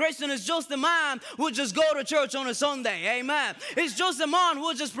defines Christian is just a man who just go to church on a Sunday, amen. It's just a man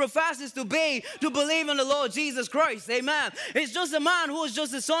who just professes to believe in the Lord Jesus Christ, amen. It's just a man who is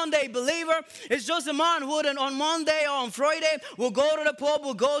just a Sunday believer. It's just a man who on Monday or on Friday will go to the pub,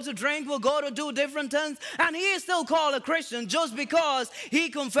 will go to drink, will go to do different things, and he is still called a Christian just because he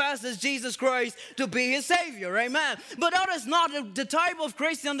confesses Jesus Christ to be his Savior, amen. But that is not the type of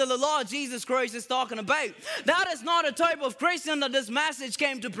Christian that the Lord Jesus Christ is talking about. That is not a type of Christian that this message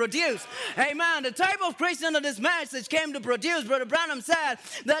came to produce, amen. The type of Christian that this message came to produce, Brother Branham said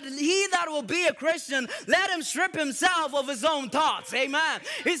that he that will be a Christian, let him strip himself of his own thoughts, amen.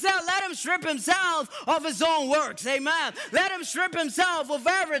 He said let him strip himself of his own works, amen. Let him strip himself of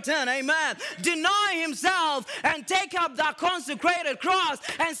everything, amen. Deny himself and take up that consecrated cross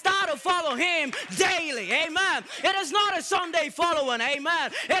and start to follow him daily, amen. It is not a Sunday following,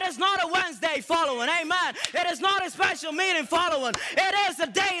 amen. It is not a Wednesday following, amen. It is not a special meeting following. It is a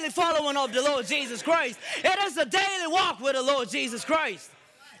daily following of the Lord Jesus Christ. It is a daily walk with the Lord Jesus Christ,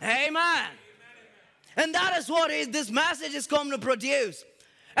 amen. And that is what this message is come to produce.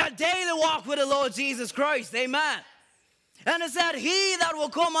 A daily walk with the Lord Jesus Christ. Amen. And it said, he that will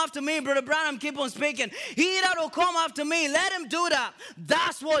come after me, Brother Branham keep on speaking. He that will come after me, let him do that.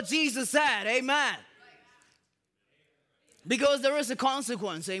 That's what Jesus said. Amen. Because there is a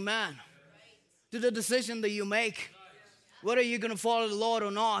consequence. Amen. To the decision that you make. whether you're going to follow the Lord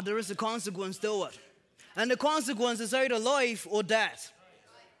or not, there is a consequence to it. And the consequence is either life or death.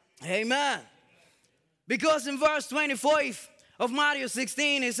 Amen. Because in verse 25 of Matthew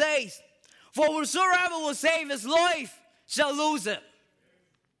 16, it says, for whosoever will save his life shall lose it.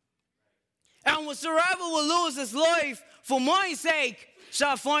 And whosoever will lose his life for my sake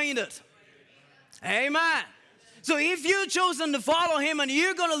shall find it. Amen. So if you've chosen to follow him and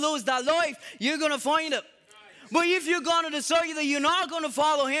you're going to lose that life, you're going to find it. But if you're going to decide that you're not going to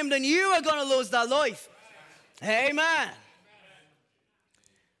follow him, then you are going to lose that life. Amen.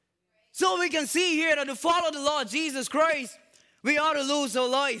 So we can see here that to follow the Lord Jesus Christ, we ought to lose our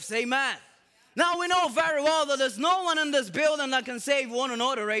lives. Amen. Now we know very well that there's no one in this building that can save one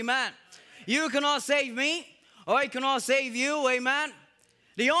another. Amen. You cannot save me. I cannot save you. Amen.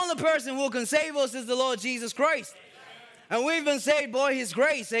 The only person who can save us is the Lord Jesus Christ. And we've been saved by his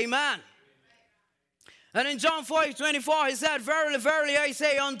grace. Amen. And in John 5:24, he said, verily, verily, I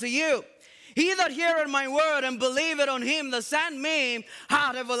say unto you, he that heareth my word and believeth on him that sent me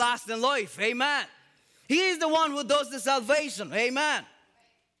hath everlasting life. Amen. He is the one who does the salvation. Amen.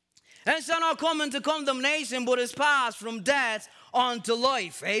 And shall not come into condemnation, but is passed from death unto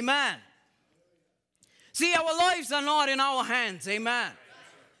life. Amen. See, our lives are not in our hands. Amen.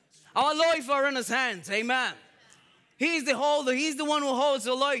 Our lives are in his hands. Amen. He's the holder. He's the one who holds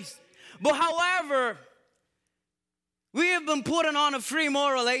our lives. But however, we have been put on a free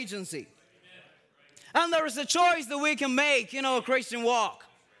moral agency. And there is a choice that we can make in our Christian walk.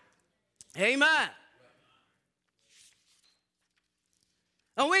 Amen.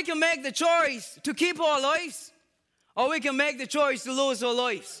 And we can make the choice to keep our lives, or we can make the choice to lose our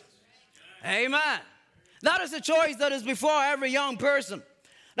lives. Amen. That is a choice that is before every young person.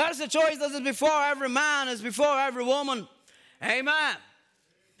 That is a choice that is before every man, is before every woman. Amen.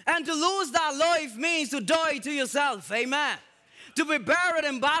 And to lose that life means to die to yourself. Amen. To be buried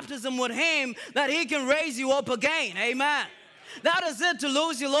in baptism with him, that he can raise you up again. Amen. That is it, to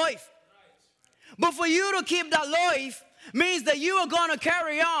lose your life. But for you to keep that life means that you are going to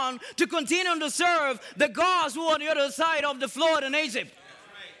carry on to continue to serve the gods who are on the other side of the flood in Egypt.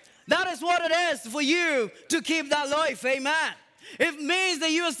 That is what it is for you to keep that life. Amen. It means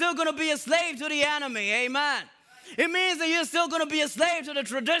that you are still going to be a slave to the enemy. Amen. It means that you're still going to be a slave to the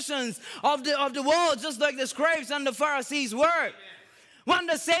traditions of the world, just like the scribes and the Pharisees were. When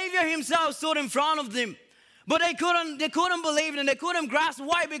the Savior himself stood in front of them, but they couldn't believe it, and they couldn't grasp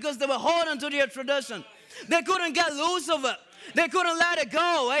why, because they were holding to their tradition. They couldn't get loose of it. They couldn't let it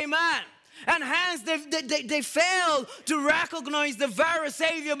go. Amen. And hence they failed to recognize the very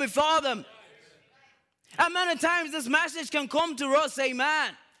Savior before them. And many times this message can come to us,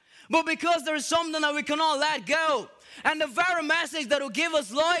 amen. But because there is something that we cannot let go, and the very message that will give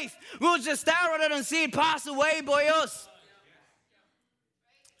us life, we'll just stare at it and see it pass away by us.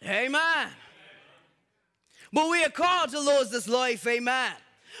 Amen. But we are called to lose this life, amen.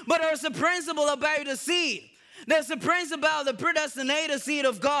 But there's a principle about the seed. There's a principle about the predestinated seed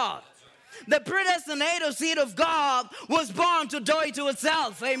of God. The predestinated seed of God was born to die to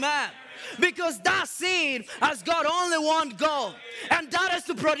itself, amen. Because that seed has got only one goal, and that is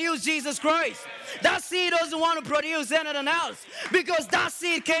to produce Jesus Christ. That seed doesn't want to produce anything else, because that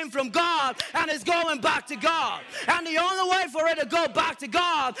seed came from God and is going back to God. And the only way for it to go back to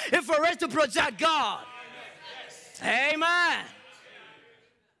God is for it to project God. Amen.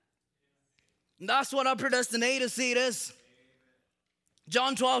 That's what our predestinated seed is.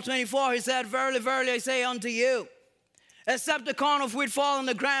 John 12:24, he said, verily, verily, I say unto you, except the corn of wheat fall on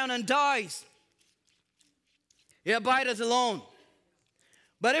the ground and dies, it abideth alone.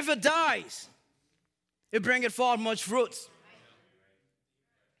 But if it dies, it bringeth forth much fruit.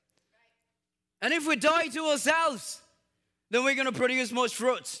 And if we die to ourselves, then we're going to produce much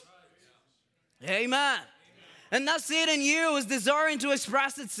fruit. Amen. And that seed in you is desiring to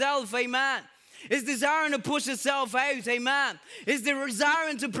express itself, amen. It's desiring to push itself out, amen. It's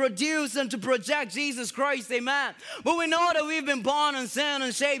desiring to produce and to project Jesus Christ, amen. But we know that we've been born in sin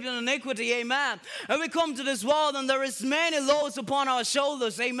and shaped in iniquity, amen. And we come to this world and there is many loads upon our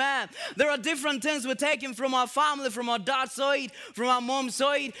shoulders, amen. There are different things we're taking from our family, from our dad's side, from our mom's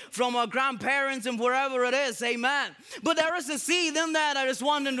side, from our grandparents and wherever it is, amen. But there is a seed in there that is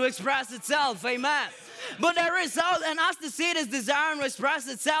wanting to express itself, amen. But there is, and as the seed is desiring to express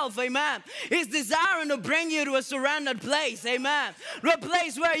itself, amen, it's desiring to bring you to a surrendered place, amen. To a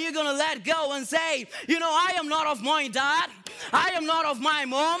place where you're going to let go and say, you know, I am not of my dad. I am not of my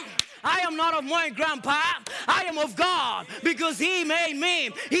mom. I am not of my grandpa. I am of God because he made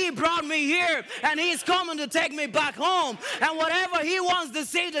me. He brought me here and he's coming to take me back home. And whatever he wants the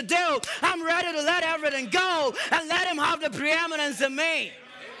seed to do, I'm ready to let everything go and let him have the preeminence in me.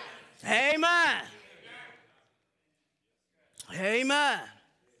 Amen. Amen.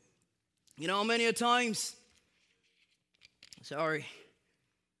 You know, many a times, sorry,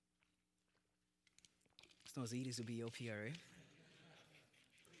 it's not as easy to be up here, eh?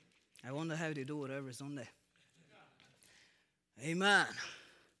 I wonder how they do it every Sunday. Amen.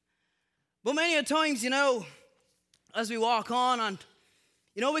 But many a times, you know, as we walk on and,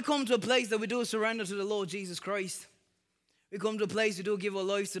 you know, we come to a place that we do surrender to the Lord Jesus Christ. We come to a place we do give our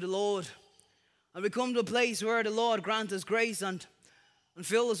lives to the Lord. And we come to a place where the Lord grants us grace and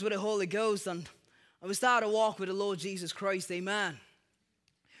fill us with the Holy Ghost. And we start to walk with the Lord Jesus Christ. Amen.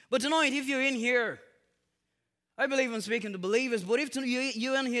 But tonight, if you're in here, I believe I'm speaking to believers, but if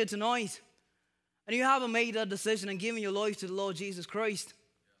you're in here tonight and you haven't made that decision and given your life to the Lord Jesus Christ,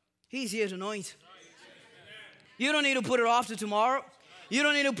 He's here tonight. You don't need to put it off to tomorrow. You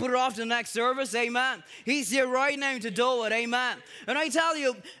don't need to put it off to the next service. Amen. He's here right now to do it. Amen. And I tell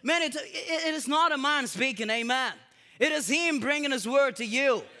you, man, it is not a man speaking. Amen. It is Him bringing His word to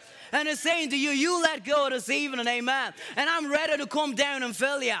you. And it's saying to you, you let go this evening, amen. And I'm ready to come down and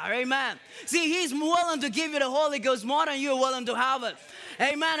fill you, amen. See, He's willing to give you the Holy Ghost more than you're willing to have it.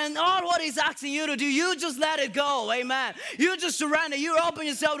 Amen. And all what He's asking you to do, you just let it go, amen. You just surrender. You open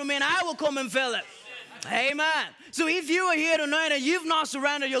yourself to me and I will come and fill it. Amen. So if you are here tonight and you've not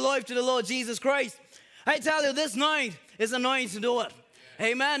surrendered your life to the Lord Jesus Christ, I tell you, this night is a night to do it.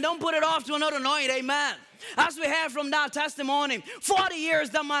 Amen. Don't put it off to another night. Amen. As we heard from that testimony, 40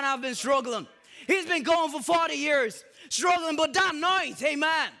 years that man have been struggling. He's been going for 40 years, struggling. But that night,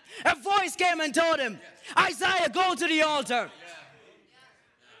 amen, a voice came and told him, Isaiah, go to the altar.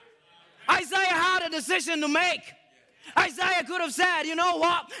 Isaiah had a decision to make. Isaiah could have said, you know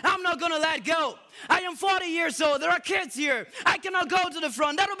what, I'm not going to let go. I am 40 years old. There are kids here. I cannot go to the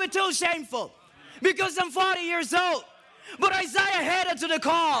front. That would be too shameful because I'm 40 years old. But Isaiah headed to the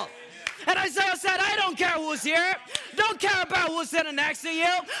call. And Isaiah said, I don't care who's here. Don't care about who's sitting next to you.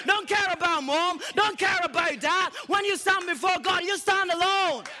 Don't care about mom. Don't care about dad. When you stand before God, you stand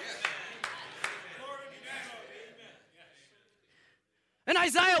alone. And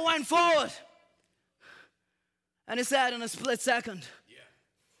Isaiah went forward. And he said in a split second.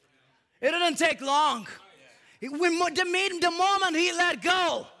 It didn't take long. The moment he let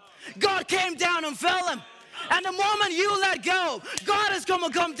go, God came down and filled him. And the moment you let go, God is going to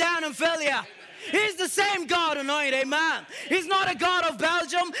come down and fill you. He's the same God tonight, amen. He's not a God of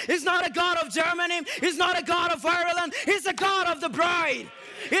Belgium. He's not a God of Germany. He's not a God of Ireland. He's a God of the bride.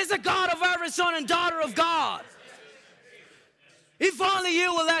 He's a God of every son and daughter of God. If only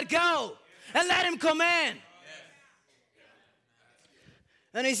you will let go and let Him come in.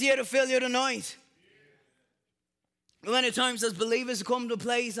 And He's here to fill you tonight. Many times as believers come to a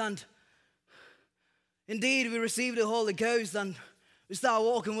place and indeed we receive the Holy Ghost and we start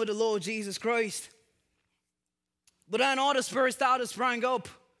walking with the Lord Jesus Christ. But then all the spirits started to spring up.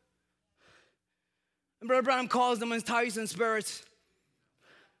 And Brother Branham calls them enticing spirits.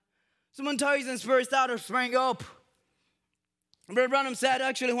 Some enticing spirits started to spring up. And Brother Branham said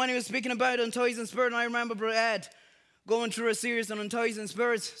actually when he was speaking about enticing spirit, and I remember Brother Ed going through a series on enticing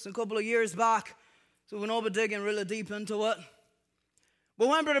spirits a couple of years back. So we went over digging really deep into it. But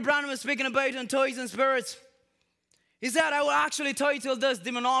when Brother Branham was speaking about enticing spirits, he said, I will actually title this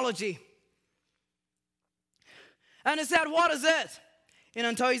demonology. And he said, what is it? In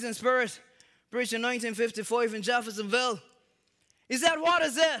enticing spirit, preached in 1955 in Jeffersonville. He said, what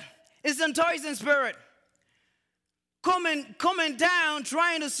is it? It's enticing spirit. Coming down,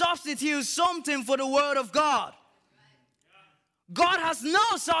 trying to substitute something for the word of God. God has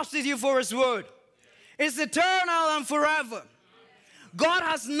no substitute for His word. It's eternal and forever. God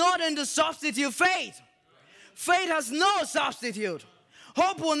has nothing to substitute faith. Faith has no substitute.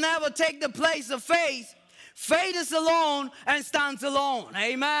 Hope will never take the place of faith. Faith is alone and stands alone.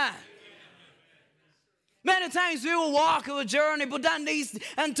 Amen. Many times we will walk a journey, but then these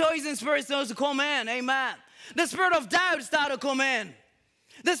enticing spirits start to come in. Amen. The spirit of doubt started to come in.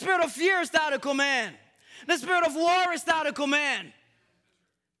 The spirit of fear started to come in. The spirit of worry started to come in.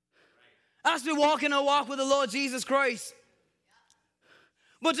 As we walk in our walk with the Lord Jesus Christ.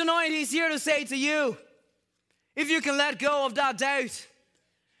 But tonight He's here to say to you, if you can let go of that doubt,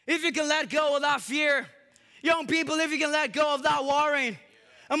 if you can let go of that fear, young people, if you can let go of that worrying,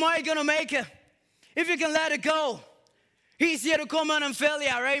 am I going to make it? If you can let it go, He's here to come in and fill you,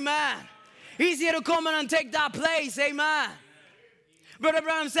 amen. He's here to come in and take that place, amen. Brother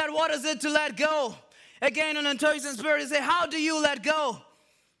Branham said, what is it to let go? Again, in encouraging spirit, he said, how do you let go?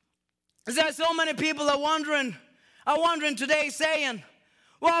 He said, so many people are wondering today, saying,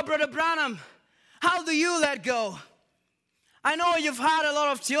 well, Brother Branham, how do you let go? I know you've had a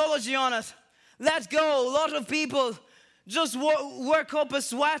lot of theology on it. Let go. A lot of people just work up a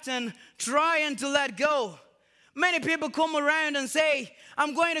sweat and trying to let go. Many people come around and say,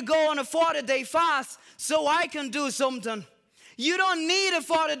 I'm going to go on a 40-day fast so I can do something. You don't need a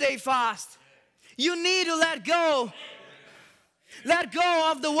 40-day fast. You need to let go. Let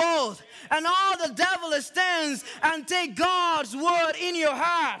go of the world and all the devilish things and take God's word in your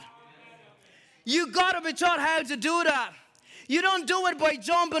heart. You got to be taught how to do that. You don't do it by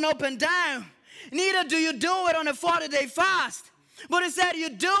jumping up and down. Neither do you do it on a 40-day fast. But instead you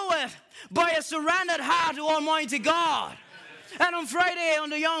do it by a surrendered heart to Almighty God. And on Friday, on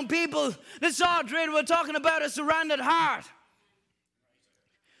the young people, the Sardrid, we're talking about a surrendered heart.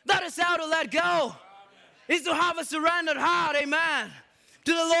 That is how to let go. Is to have a surrendered heart, amen,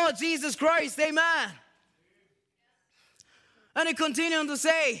 to the Lord Jesus Christ, amen. And he continued to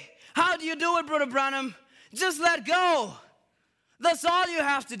say, how do you do it, Brother Branham? Just let go. That's all you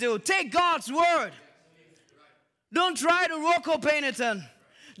have to do. Take God's word. Don't try to work up anything.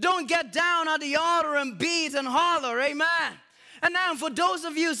 Don't get down at the altar and beat and holler, amen. And now for those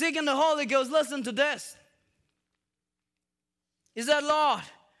of you seeking the Holy Ghost, listen to this. He said, Lord,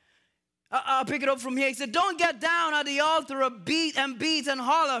 I'll pick it up from here. He said, don't get down at the altar and beat and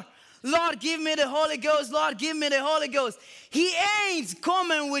holler, Lord, give me the Holy Ghost. Lord, give me the Holy Ghost. He ain't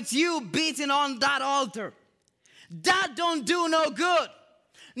coming with you beating on that altar. That don't do no good.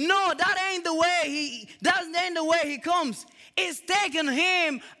 No, that ain't the way he comes. It's taking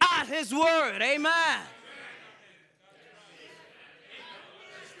him at his word. Amen.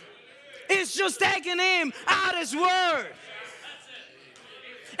 It's just taking him at his word.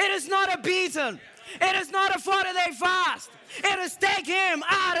 It is not a beating. It is not a 40-day fast. It is take him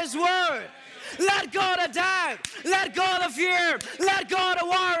at his word. Let go of the doubt. Let go of the fear. Let go of the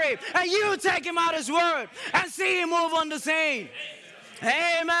worry. And you take him at his word and see him move on the scene.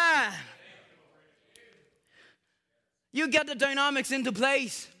 Amen. You get the dynamics into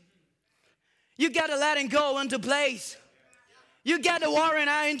place. You get the letting go into place. You get the worrying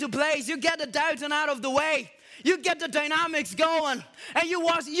out into place. You get the doubting out of the way. You get the dynamics going. And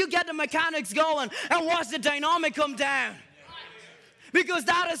you get the mechanics going. And watch the dynamic come down. Because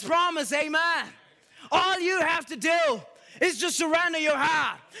that is promise, amen. All you have to do is just surrender your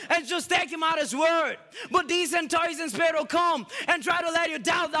heart and just take him at his word. But these enticing spirit will come and try to let you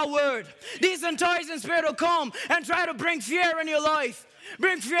doubt that word. These enticing spirit will come and try to bring fear in your life.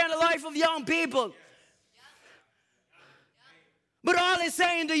 Bring fear in the life of young people. But all he's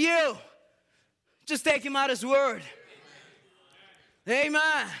saying to you, just take him at his word.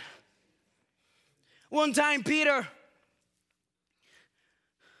 Amen. One time Peter,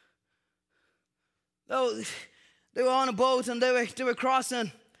 they were on a boat and they were crossing,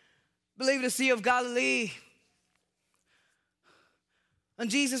 I believe, the Sea of Galilee. And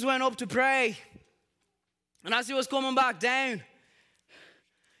Jesus went up to pray. And as he was coming back down,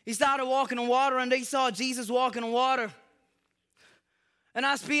 he started walking on water, and they saw Jesus walking on water. And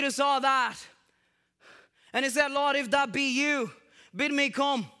as Peter saw that, and he said, Lord, if that be you, bid me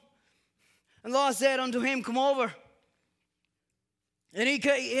come. And the Lord said unto him, come over. And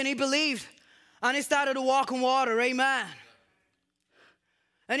he believed. And he started to walk on water, amen.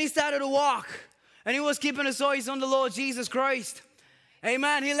 And he started to walk. And he was keeping his eyes on the Lord Jesus Christ.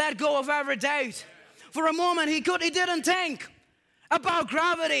 Amen. He let go of every doubt. For a moment he didn't think about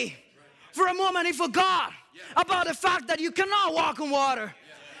gravity. For a moment he forgot about the fact that you cannot walk on water.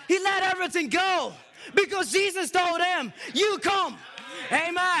 He let everything go. Because Jesus told him, you come.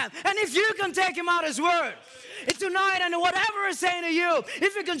 Amen. And if you can take him at his word, tonight, and whatever he's saying to you,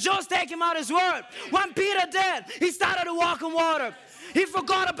 if you can just take him at his word. When Peter did, he started to walk on water. He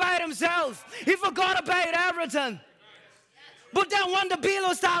forgot about himself. He forgot about everything. But then when the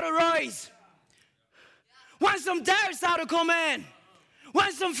billows started to rise, when some doubt started to come in,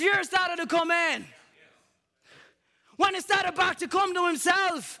 when some fear started to come in, when he started back to come to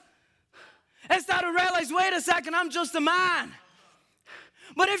himself, and started to realize, wait a second, I'm just a man.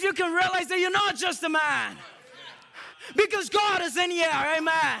 But if you can realize that you're not just a man, because God is in you,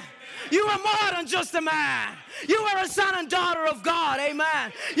 amen. You are more than just a man. You are a son and daughter of God,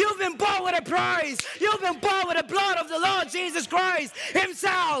 amen. You've been bought with a price. You've been bought with the blood of the Lord Jesus Christ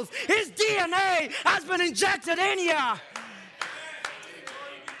himself. His DNA has been injected in you.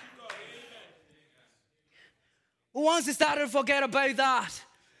 But once he started to forget about that,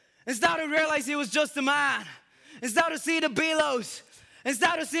 and started to realize he was just a man, and started to see the billows,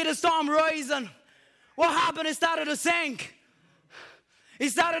 Instead of see the storm rising, what happened? It started to sink. It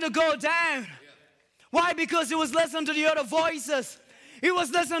started to go down. Why? Because he was listening to the other voices. He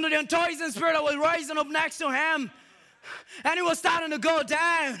was listening to the enticing spirit that was rising up next to him. And he was starting to go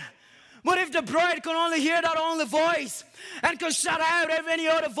down. But if the bride can only hear that only voice and can shut out any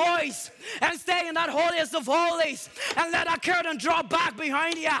other voice and stay in that holiest of holies and let that curtain drop back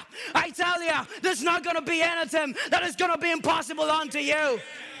behind you, I tell you, there's not going to be anything that is going to be impossible unto you.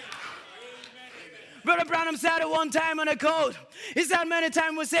 Brother Branham said it one time in a quote. He said many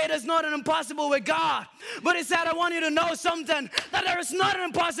times we say there's nothing impossible with God. But he said, I want you to know something, that there is nothing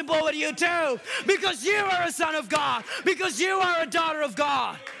impossible with you too. Because you are a son of God. Because you are a daughter of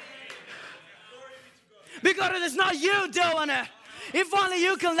God. Because it is not you doing it. If only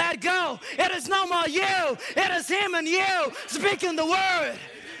you can let go. It is no more you. It is him and you speaking the word.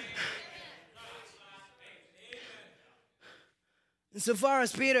 And so far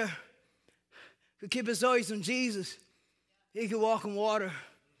as Peter could keep his eyes on Jesus, he could walk on water.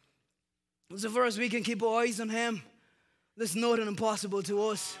 And so far as we can keep our eyes on him, there's nothing impossible to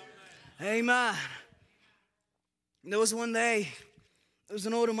us. Amen. There was one day, there was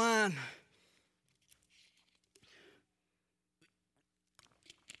an older man.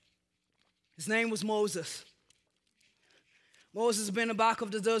 His name was Moses. Moses had been in the back of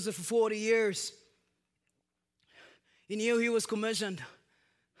the desert for 40 years. He knew he was commissioned.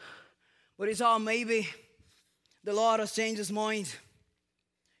 But he thought maybe the Lord has changed his mind.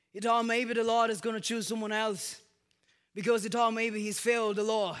 He thought maybe the Lord is going to choose someone else. Because he thought maybe he's failed the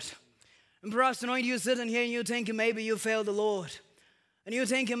Lord. And perhaps tonight you're sitting here and you're thinking maybe you failed the Lord. And you're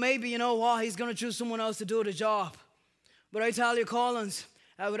thinking maybe, you know what, he's going to choose someone else to do the job. But I tell you, Collins,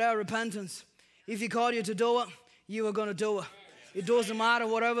 without repentance, if he called you to do it, you are going to do it. It doesn't matter,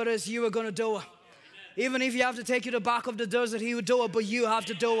 whatever it is, you are going to do it. Even if you have to take you to the back of the desert, he would do it, but you have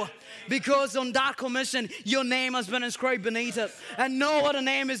to do it. Because on that commission, your name has been inscribed beneath it. And no other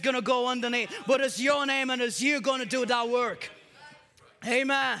name is going to go underneath. But it's your name and it's you going to do that work.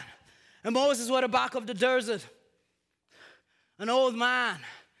 Amen. And Moses was at the back of the desert. An old man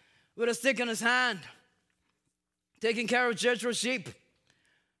with a stick in his hand, taking care of Jethro's sheep.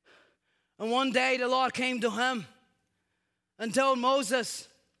 And one day the Lord came to him and told Moses,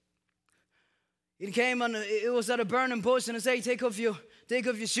 he came and it was at a burning bush, and he said, take off your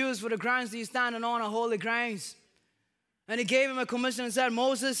shoes, for the grounds that you're standing on are holy grounds. And he gave him a commission and said,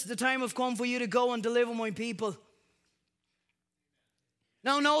 Moses, the time has come for you to go and deliver my people.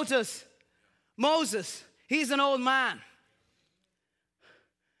 Now notice, Moses, he's an old man.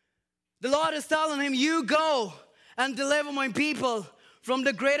 The Lord is telling him, you go and deliver my people from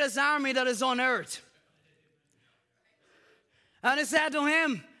the greatest army that is on earth. And he said to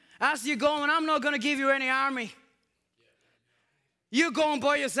him, as you're going, I'm not going to give you any army. You're going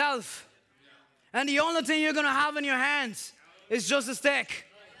by yourself. And the only thing you're going to have in your hands is just a stick.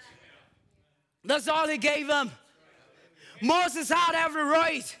 That's all he gave him. Moses had every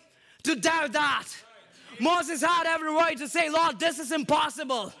right to doubt that. Moses had every right to say, Lord, this is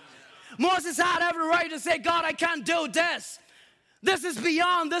impossible. Moses had every right to say, God, I can't do this. This is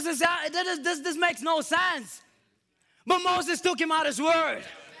beyond, this makes no sense. But Moses took him at his word.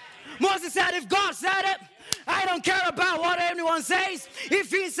 Moses said, if God said it, I don't care about what anyone says.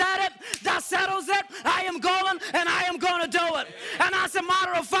 If he said it, that settles it. I am going and I am going to do it. And as a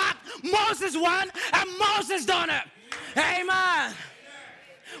matter of fact, Moses went and Moses done it. Amen.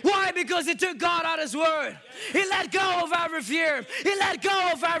 Why? Because he took God at his word. He let go of every fear. He let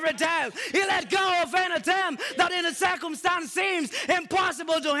go of every doubt. He let go of anything that in a circumstance seems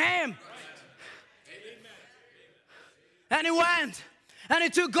impossible to him. And he went and he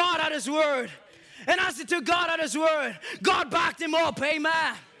took God at his word. And as he took God at his word, God backed him up.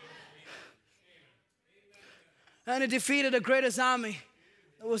 Amen. And he defeated the greatest army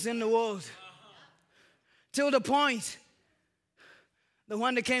that was in the world. Till the point that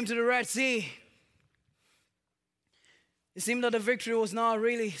when they came to the Red Sea, it seemed that the victory was not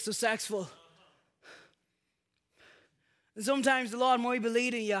really successful. And sometimes the Lord might be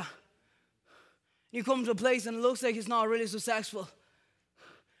leading you. You come to a place and it looks like it's not really successful.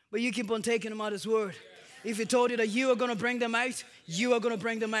 But you keep on taking him at his word. If he told you that you are going to bring them out, you are going to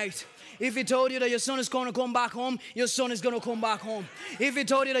bring them out. If he told you that your son is going to come back home, your son is going to come back home. If he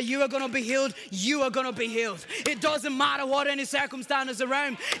told you that you are going to be healed, you are going to be healed. It doesn't matter what any circumstances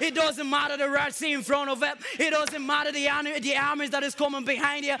around. It doesn't matter the Red Sea in front of it. It doesn't matter the armies that is coming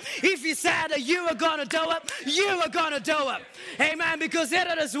behind you. If he said that you are going to do it, you are going to do it. Amen. Because it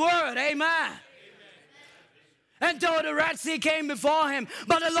is his word. Amen. And though the Red Sea came before him,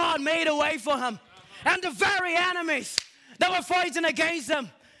 but the Lord made a way for him. And the very enemies that were fighting against him,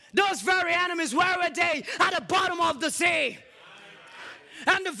 those very enemies, where were they? At the bottom of the sea.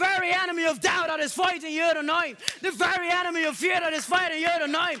 And the very enemy of doubt that is fighting you tonight, the very enemy of fear that is fighting you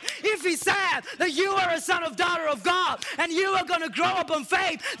tonight, if he said that you are a son or daughter of God and you are going to grow up in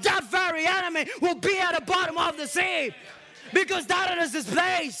faith, that very enemy will be at the bottom of the sea. Because that is his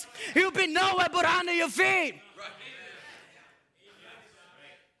place. He'll be nowhere but under your feet.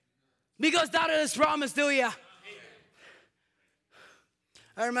 Because that is his promise to you.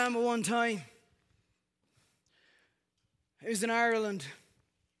 I remember one time, I was in Ireland.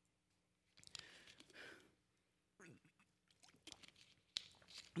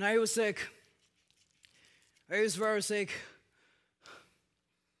 And I was sick. I was very sick.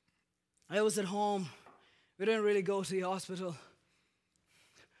 I was at home. We didn't really go to the hospital.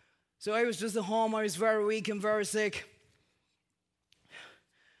 So I was just at home. I was very weak and very sick.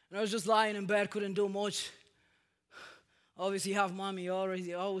 And I was just lying in bed, couldn't do much. Obviously, you have mommy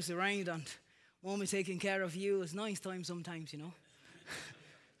always around, and mommy taking care of you. It's nice time sometimes, you know.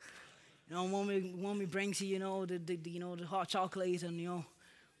 You know, mommy brings you, the hot chocolate, and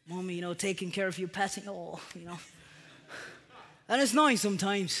mommy, taking care of you, petting, and it's nice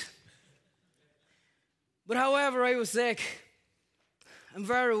sometimes. But however, I was sick. I'm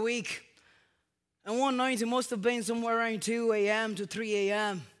very weak. And one night, it must have been somewhere around 2 a.m. to 3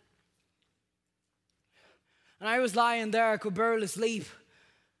 a.m. And I was lying there, I could barely sleep.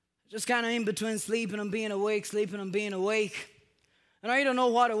 Just kind of in between sleeping and being awake, sleeping and being awake. And I don't know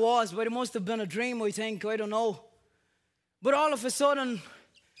what it was, but it must have been a dream, I think. I don't know. But all of a sudden,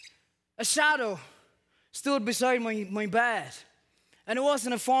 a shadow stood beside my bed. And it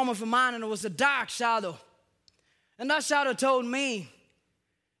wasn't a form of a man, and it was a dark shadow. And that shadow told me,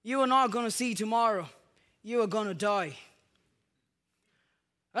 you are not going to see tomorrow. You are going to die.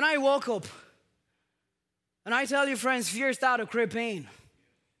 And I woke up. And I tell you, friends, fear started creeping.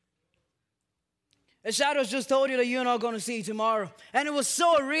 The shadows just told you that you're not going to see tomorrow. And it was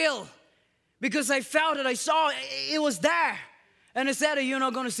so real. Because I felt it, I saw it, it was there. And it said that you're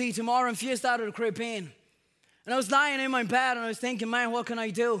not going to see tomorrow, and fear started to creep in. And I was lying in my bed, and I was thinking, man, what can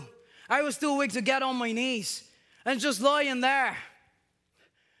I do? I was too weak to get on my knees. And just lying there.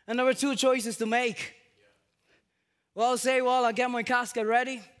 And there were two choices to make. Well, I'll get my casket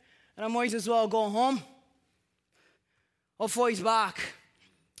ready, and I might as well go home. Or fight back.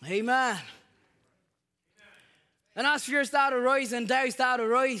 Amen. And as fear started to rise and doubt started to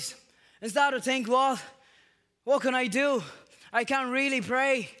rise, and started to think, well, what can I do? I can't really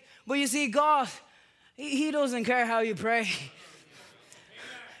pray. But you see, God, He doesn't care how you pray.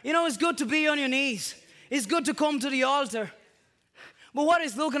 It's good to be on your knees. It's good to come to the altar. But what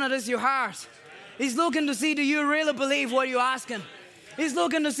He's looking at is your heart. He's looking to see, do you really believe what you're asking? He's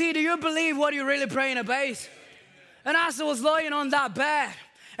looking to see, do you believe what you're really praying about? And as I was lying on that bed,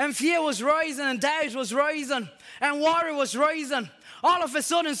 and fear was rising, and doubt was rising, and worry was rising, all of a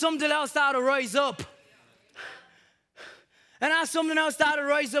sudden something else started to rise up. And as something else started to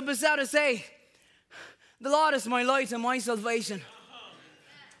rise up, it started to say, the Lord is my light and my salvation.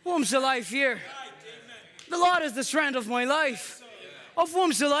 Whom shall I fear? The Lord is the strength of my life. Of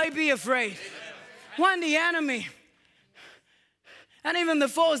whom shall I be afraid? When the enemy and even the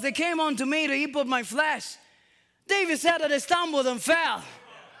foes, they came unto me to eat up my flesh, David said that they stumbled and fell.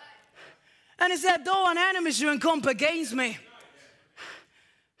 And he said, though an enemy should encamp against me,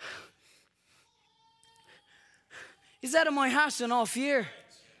 he said, in my heart shall not fear.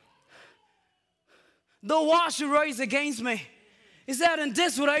 Though war should rise against me, he said, in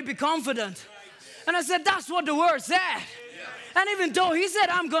this would I be confident. And I said, that's what the word said. And even though he said,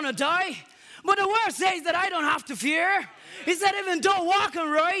 I'm going to die, but the word says that I don't have to fear. He said, even though walk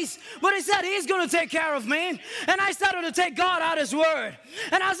and rise, but he said he's going to take care of me. And I started to take God at his word.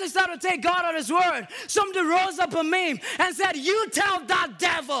 And as I started to take God at his word, somebody rose up on me and said, you tell that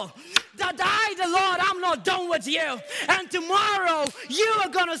devil that I, the Lord, I'm not done with you. And tomorrow you are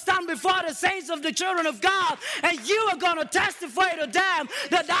going to stand before the saints of the children of God, and you are going to testify to them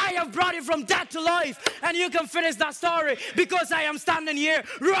that I have brought you from death to life. And you can finish that story because I am standing here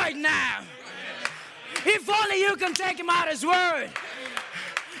right now. If only you can take him at his word.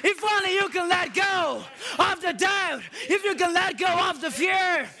 If only you can let go of the doubt. If you can let go of the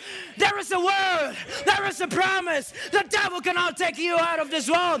fear. There is a word. There is a promise. The devil cannot take you out of this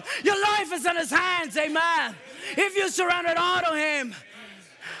world. Your life is in his hands. Amen. If you surrender it all to him.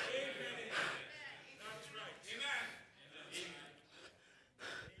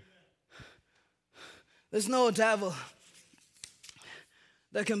 There's no devil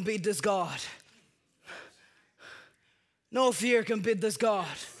that can beat this God. No fear can beat this God.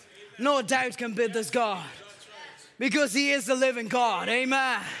 No doubt can beat this God. Because he is the living God.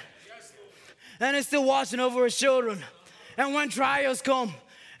 Amen. And he's still watching over his children. And when trials come,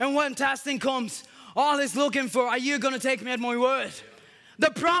 and when testing comes, all he's looking for, are you going to take me at my word?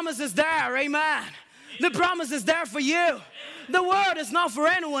 The promise is there, amen. The promise is there for you. The word is not for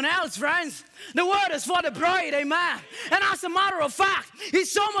anyone else, friends. The word is for the bride, amen. And as a matter of fact, he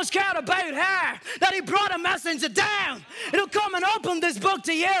so much cared about her that he brought a messenger down to come and open this book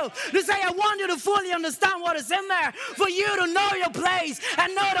to you, to say, I want you to fully understand what is in there, for you to know your place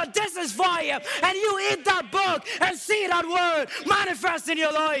and know that this is for you. And you eat that book and see that word manifest in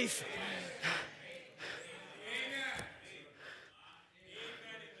your life.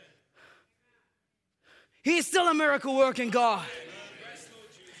 He's still a miracle working God.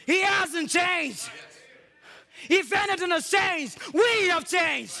 He hasn't changed. If anything has changed, we have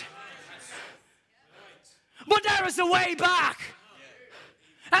changed. But there is a way back.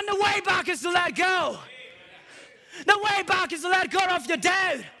 And the way back is to let go. The way back is to let go of your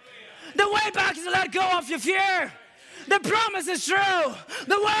doubt. The way back is to let go of your fear. The promise is true.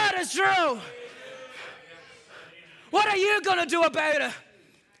 The word is true. What are you going to do about it?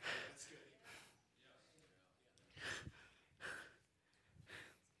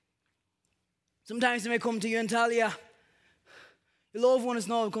 Sometimes they may come to you and tell you, your loved one is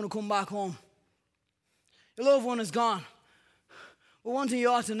not going to come back home. Your loved one is gone. But one thing you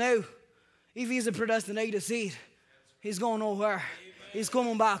ought to know, if he's a predestinated seed, he's going nowhere. He's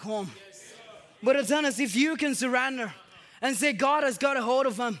coming back home. But it's honest, if you can surrender and say God has got a hold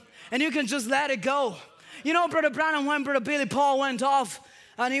of him, and you can just let it go. You know, Brother Branham, when Brother Billy Paul went off,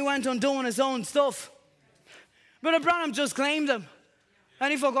 and he went on doing his own stuff, Brother Branham just claimed him. And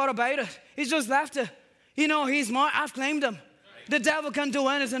he forgot about it. He just left it. You know, he's mine. I've claimed him. The devil can't do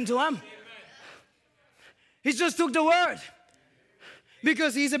anything to him. He just took the word.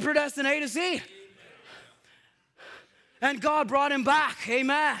 Because he's a predestinated seed. And God brought him back.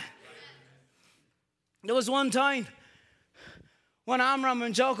 Amen. There was one time when Amram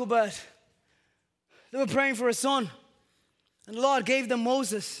and Jochebed, they were praying for a son. And the Lord gave them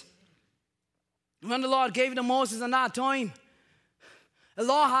Moses. And when the Lord gave them Moses in that time, a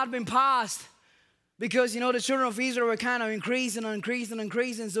law had been passed because, you know, the children of Israel were kind of increasing.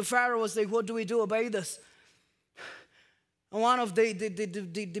 So Pharaoh was like, what do we do about this? And one of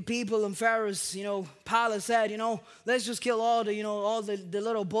the people in Pharaoh's, you know, palace said, you know, let's just kill all the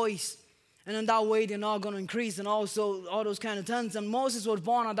little boys. And in that way, they're not going to increase and also all those kind of things. And Moses was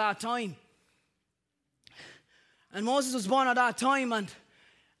born at that time.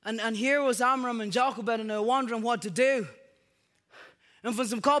 And here was Amram and Jochebed, and they were wondering what to do. And for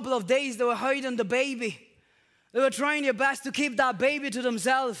some couple of days, they were hiding the baby. They were trying their best to keep that baby to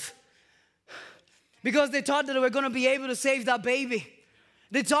themselves. Because they thought that they were going to be able to save that baby.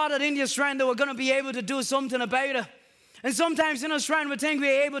 They thought that in their strength, they were going to be able to do something about it. And sometimes in our strength, we think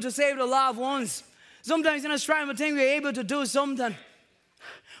we're able to save the loved ones. Sometimes in our strength, we think we're able to do something.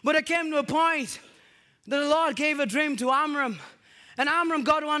 But it came to a point that the Lord gave a dream to Amram. And Amram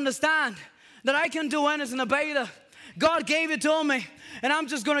got to understand that I can do anything about it. God gave it to me, and I'm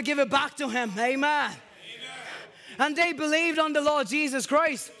just going to give it back to him. Amen. And they believed on the Lord Jesus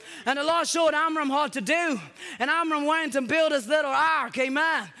Christ. And the Lord showed Amram what to do. And Amram went and built his little ark.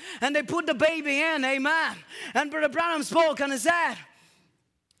 Amen. And they put the baby in. Amen. And Brother Branham spoke and he said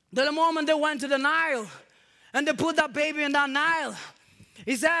that the moment they went to the Nile and they put that baby in that Nile,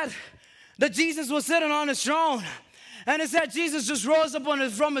 he said that Jesus was sitting on his throne. And he said Jesus just rose up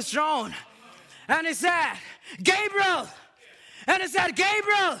from his throne. And he said, Gabriel. And he said,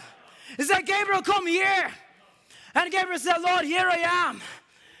 Gabriel. He said, Gabriel, come here. And Gabriel said, Lord, here I am.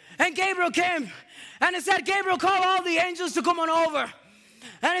 And Gabriel came. And he said, Gabriel, call all the angels to come on over.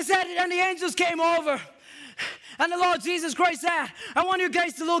 And he said, and the angels came over. And the Lord Jesus Christ said, I want you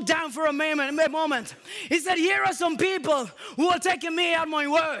guys to look down for a moment. He said, here are some people who are taking me at my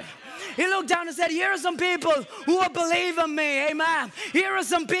word. He looked down and said, here are some people who will believe in me. Amen. Here are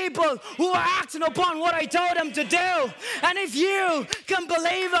some people who are acting upon what I told them to do. And if you can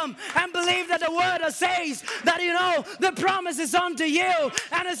believe him and believe that the word says that, you know, the promise is unto you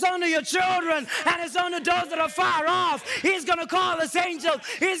and it's unto your children and it's unto those that are far off, he's going to call his angel.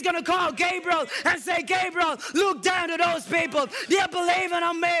 He's going to call Gabriel and say, Gabriel, look down to those people. They're believing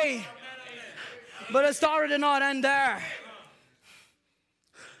on me. But the story did not end there.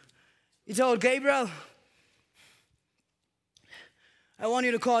 He told Gabriel, I want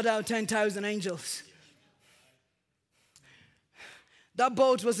you to call down 10,000 angels. That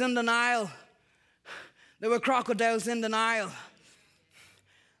boat was in the Nile. There were crocodiles in the Nile.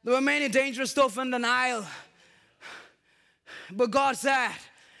 There were many dangerous stuff in the Nile. But God said,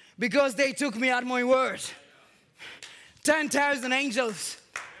 because they took me at my word, 10,000 angels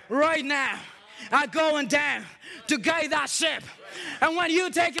right now are going down to guide that ship. And when you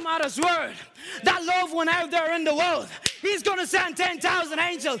take him at his word, that loved one out there in the world, he's going to send 10,000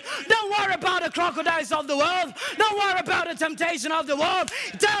 angels. Don't worry about the crocodiles of the world. Don't worry about the temptation of the world.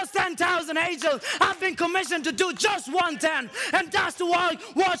 Those 10,000 angels have been commissioned to do just one thing, and that's to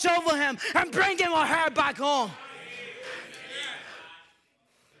watch over him and bring him or her back home.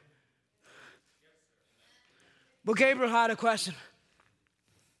 But Gabriel had a question.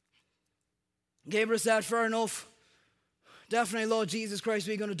 Gabriel said, fair enough. Definitely, Lord Jesus Christ,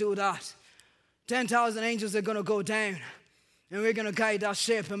 we're going to do that. 10,000 angels are going to go down, and we're going to guide that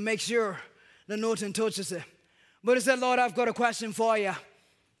ship and make sure that nothing touches it. But he said, Lord, I've got a question for you.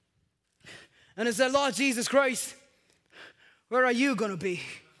 And he said, Lord Jesus Christ, where are you going to be?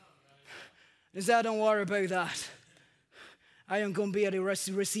 He said, don't worry about that. I am going to be at the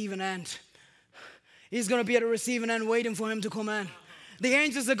receiving end. He's going to be at the receiving end waiting for him to come in. The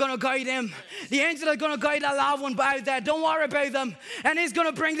angels are going to guide him. The angels are going to guide that loved one out there. Don't worry about them. And he's going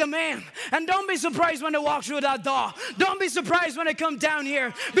to bring them in. And don't be surprised when they walk through that door. Don't be surprised when they come down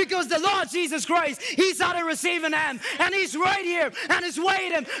here. Because the Lord Jesus Christ, he's at the receiving end. And he's right here. And he's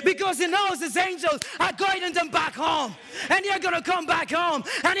waiting. Because he knows his angels are guiding them back home. And you're going to come back home.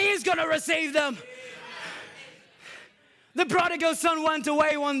 And he's going to receive them. The prodigal son went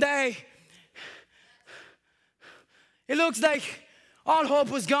away one day. It looks like all hope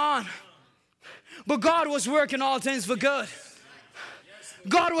was gone. But God was working all things for good.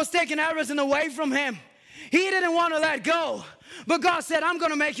 God was taking everything away from him. He didn't want to let go. But God said, I'm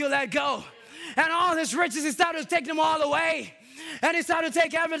going to make you let go. And all his riches, he started to take them all away. And he started to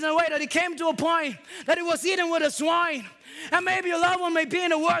take everything away, that he came to a point that he was eating with a swine. And maybe your loved one may be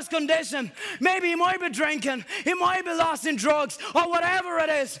in a worse condition. Maybe he might be drinking. He might be lost in drugs or whatever it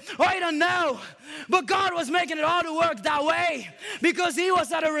is. I don't know. But God was making it all to work that way because he was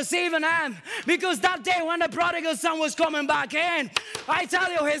at a receiving end. Because that day when the prodigal son was coming back in, I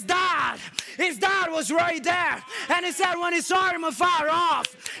tell you, his dad was right there. And he said when he saw him afar off,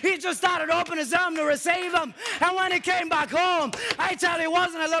 he just started opening his arm to receive him. And when he came back home, I tell you, it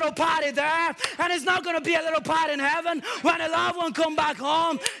wasn't a little party there. And it's not going to be a little party in heaven. When a loved one come back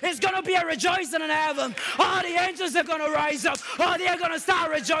home, it's going to be a rejoicing in heaven. All the angels are going to rise up. Oh, they're going to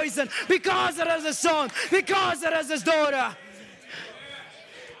start rejoicing because it is his son, because it is his daughter.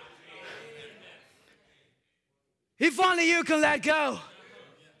 If only you can let go.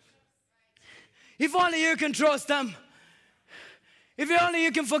 If only you can trust them. If only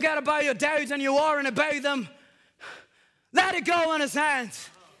you can forget about your doubts and your worrying about them. Let it go in his hands.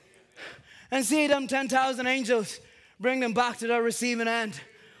 And see them 10,000 angels bring them back to their receiving end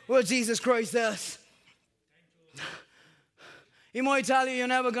where Jesus Christ is. He might tell you you're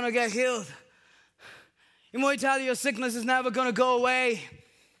never going to get healed. He might tell you your sickness is never going to go away.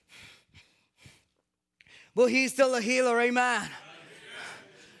 But he's still a healer, amen.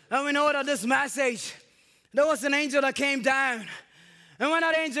 And we know that this message, there was an angel that came down. And when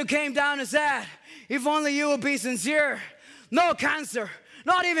that angel came down and said, if only you would be sincere, no cancer,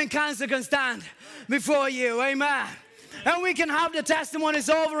 not even cancer can stand before you, amen. And we can have the testimonies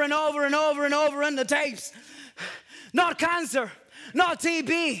over and over and over and over in the tapes. Not cancer, not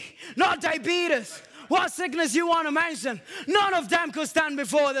TB, not diabetes. What sickness you want to mention, none of them could stand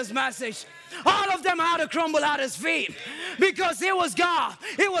before this message. All of them had to crumble at his feet because it was God.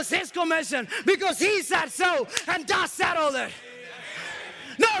 It was his commission because he said so, and that settled it.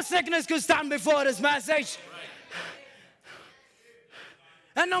 No sickness could stand before this message.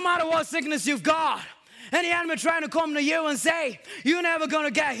 And no matter what sickness you've got, and the enemy trying to come to you and say, you're never going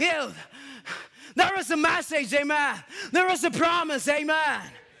to get healed. There is a message, amen. There is a promise, amen.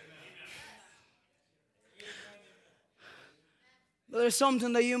 But there's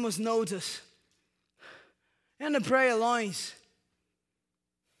something that you must notice. In the prayer lines,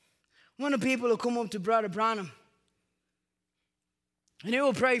 when the people will come up to Brother Branham, and he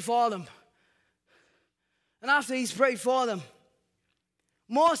will pray for them. And after he's prayed for them,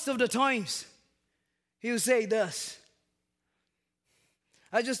 most of the times, he will say this.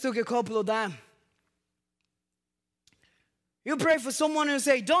 I just took a couple of them. You pray for someone and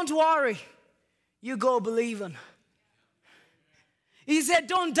say, don't worry, you go believing. He said,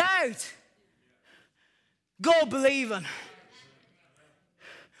 don't doubt, go believing.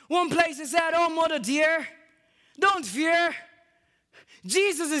 One place he said, oh mother dear, don't fear.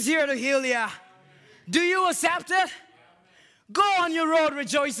 Jesus is here to heal you. Do you accept it? Go on your road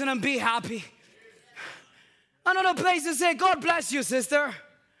rejoicing and be happy. Another place to say, God bless you, sister.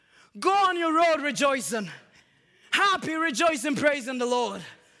 Go on your road rejoicing. Happy, rejoicing, praising the Lord.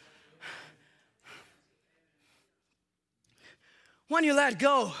 When you let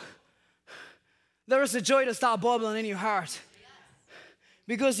go, there is a joy to start bubbling in your heart.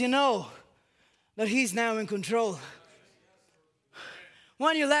 Because you know that He's now in control.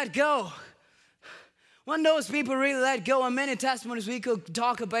 When you let go, when those people really let go, and many testimonies we could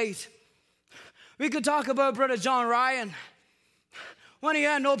talk about. We could talk about Brother John Ryan, when he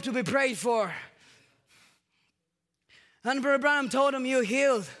ended up to be prayed for. And Brother Branham told him, "You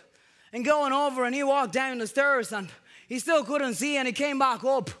healed." And going over, and he walked down the stairs, and he still couldn't see, and he came back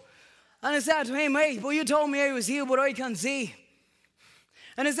up. And he said to him, "Hey, well, you told me I was healed, but I can't see."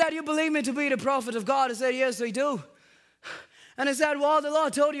 And he said, "You believe me to be the prophet of God?" I said, "Yes, I do." And he said, "Well, the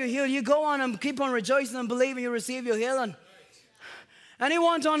Lord told you heal. You go on and keep on rejoicing and believing you receive your healing." And he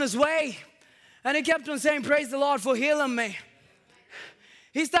went on his way. And he kept on saying, "Praise the Lord for healing me."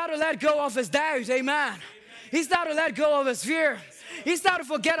 He started to let go of his doubt, amen. He started to let go of his fear. He started to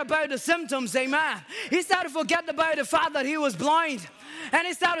forget about the symptoms, amen. He started to forget about the fact that he was blind. And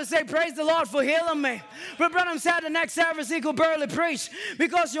he started to say, "Praise the Lord for healing me." But Branham said the next service he could barely preach,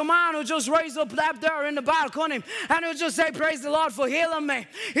 because your man would just raise up there in the balcony and he would just say, "Praise the Lord for healing me."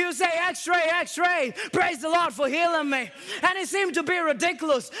 He would say, "X-ray, X-ray, praise the Lord for healing me." And it seemed to be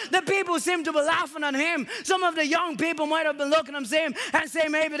ridiculous. The people seemed to be laughing at him. Some of the young people might have been looking at him and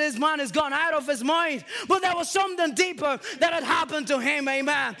saying, "Maybe this man has gone out of his mind." But there was something deeper that had happened to him,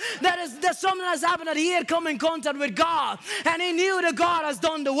 amen. There's something that's happened, that he had come in contact with God, and he knew that God has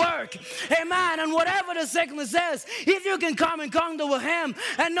done the work, amen. And whatever the sickness is, if you can come in contact with Him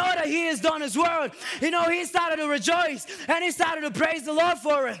and know that He has done His work, he started to rejoice and he started to praise the Lord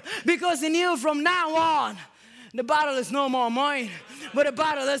for it, because he knew from now on the battle is no more mine, but the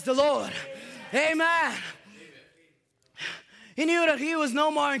battle is the Lord, amen. He knew that he was no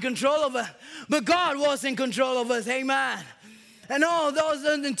more in control of it, but God was in control of it, amen. And all those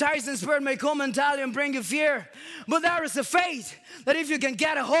enticing spirit may come and tell you and bring you fear. But there is a faith that if you can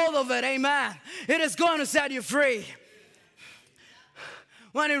get a hold of it, amen, it is going to set you free.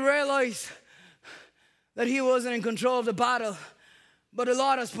 When he realized that he wasn't in control of the battle, but the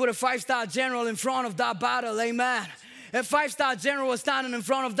Lord has put a 5-star general in front of that battle, amen. A 5-star general was standing in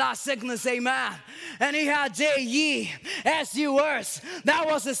front of that sickness, amen. And he had JESUS. That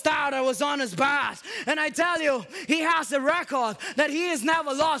was the star that was on his badge. And I tell you, he has a record that he has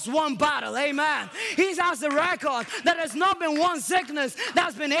never lost one battle, amen. He has a record that there's not been one sickness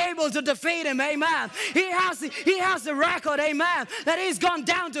that's been able to defeat him, amen. He has a record, amen, that he's gone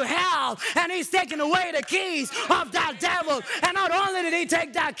down to hell and he's taken away the keys of that devil. And not only did he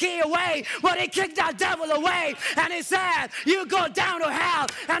take that key away, but he kicked that devil away. And he said, "You go down to hell."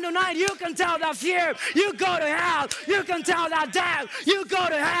 And tonight you can tell that fear, you go to hell. You can tell that doubt, you go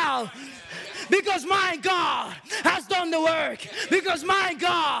to hell. Because my God has done the work. Because my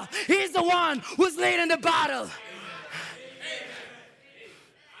God, He's the one who's leading the battle.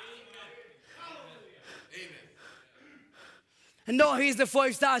 And though He's the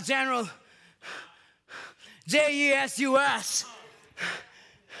 5-star general, JESUS,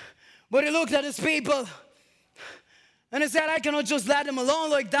 but he looked at his people and he said, "I cannot just let them alone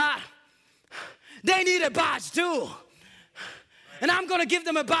like that. They need a badge too. And I'm going to give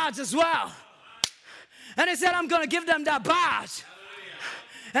them a badge as well." And he said, "I'm going to give them that badge.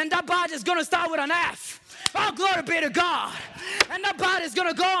 And that badge is going to start with an F. Oh, glory be to God. And that badge is going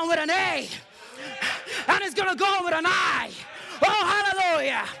to go on with an A. And it's going to go on with an I. Oh,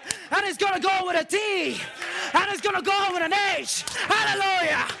 hallelujah. And it's going to go with a T. And it's going to go with an H.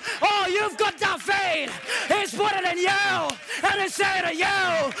 Hallelujah. Oh, you've got that faith. He's put it in you. And it's saying to you,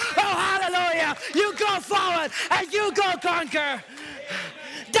 oh, hallelujah. You go forward and you go conquer.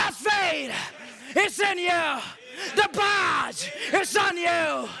 That faith is in you. The badge is on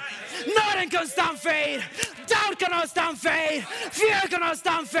you. Nothing can stand faith. Doubt cannot stand faith. Fear cannot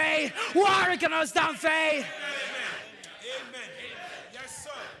stand faith. Worry cannot stand faith.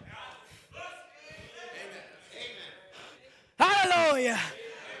 Hallelujah.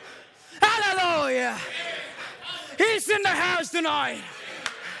 Hallelujah. He's in the house tonight.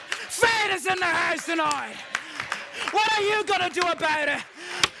 Faith is in the house tonight. What are you going to do about it?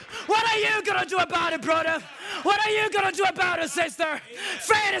 What are you going to do about it, brother? What are you going to do about it, sister?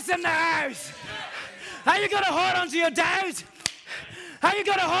 Faith is in the house. Are you going to hold on to your doubt? Are you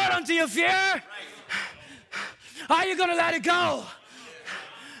going to hold on to your fear? Are you going to let it go?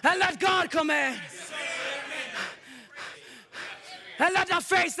 And let God come in? And let that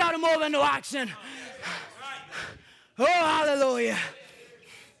faith start to move into action. Oh, hallelujah.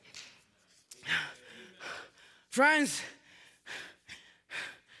 Friends,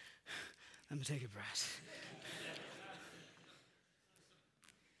 let me take a breath.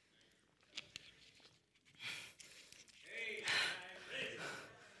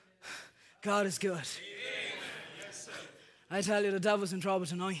 God is good. I tell you, the devil's in trouble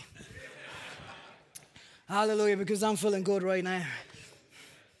tonight. Hallelujah, because I'm feeling good right now.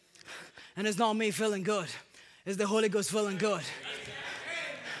 And it's not me feeling good. It's the Holy Ghost feeling good.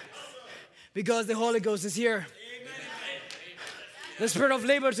 Because the Holy Ghost is here. The Spirit of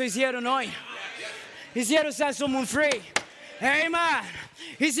liberty is here tonight. He's here to set someone free. Amen.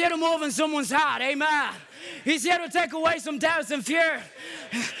 He's here to move in someone's heart. Amen. He's here to take away some doubts and fear.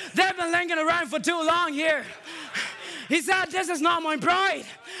 They've been lingering around for too long here. He said, this is not my bride.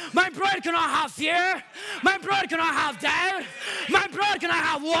 My bride cannot have fear. My bride cannot have doubt. My bride cannot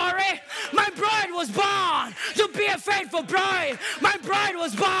have worry. My bride was born to be a faithful bride. My bride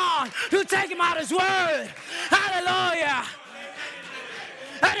was born to take him at his word. Hallelujah.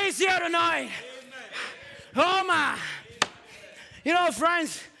 And he's here tonight. Oh, man. You know,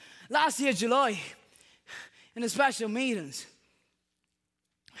 friends, last year, July, in the special meetings,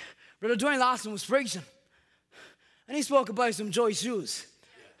 Brother Dwayne Lawson was preaching. And he spoke about some Joy shoes.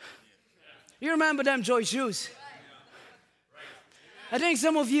 You remember them Joy shoes? I think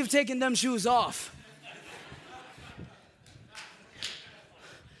some of you have taken them shoes off.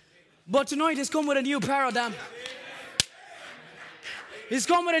 But tonight he's come with a new pair of them. He's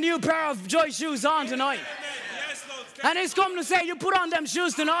come with a new pair of Joy shoes on tonight. And he's come to say, you put on them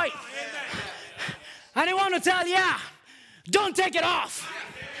shoes tonight. And he want to tell you, don't take it off.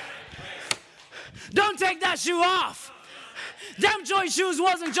 Don't take that shoe off. Them Joy shoes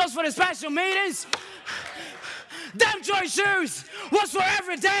wasn't just for the special meetings. Them Joy shoes was for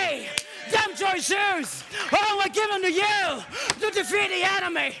every day. Them Joy shoes, oh, we're given to you to defeat the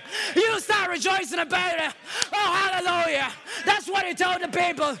enemy. You start rejoicing about it. Oh, hallelujah. That's what he told the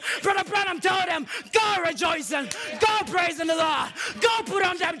people. Brother Branham told them, go rejoicing. Go praising the Lord. Go put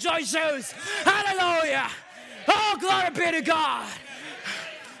on them Joy shoes. Hallelujah. Oh, glory be to God.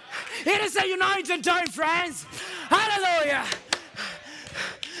 It is a united time, friends. Hallelujah.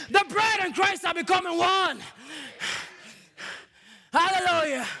 The bride and Christ are becoming one.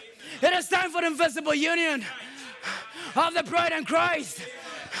 Hallelujah. It is time for the invisible union of the bride and Christ.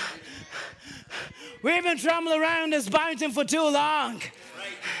 We've been trembling around this mountain for too long.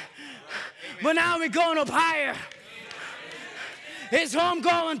 But now we're going up higher. It's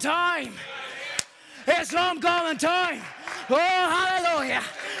homegoing time. It's homegoing time. Oh, hallelujah.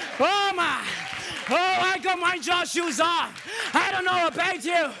 Oh, my. Oh, I got my Joy shoes on. I don't know about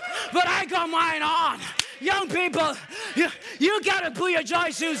you, but I got mine on. Young people, you got to put your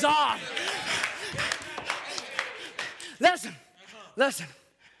Joy shoes on. Listen.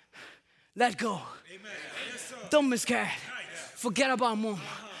 Let go. Don't be scared. Forget about mom.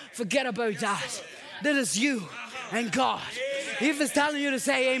 Forget about dad. This is you and God. If it's telling you to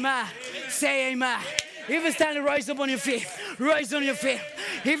say amen, say amen. If it's time to rise up on your feet, rise on your feet.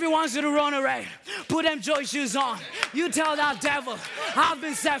 If he wants you to run around, put them Joy shoes on. You tell that devil, I've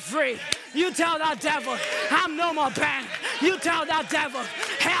been set free. You tell that devil, I'm no more bound. You tell that devil,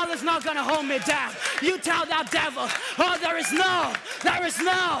 hell is not going to hold me down. You tell that devil, oh, there's nothing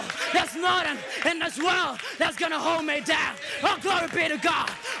in this world that's going to hold me down. Oh, glory be to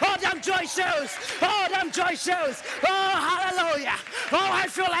God. Oh, them Joy shoes. Oh, them Joy shoes. Oh, hallelujah. Oh, I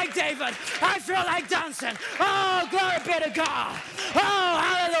feel like David. I feel like dancing. Oh, glory be to God. Oh,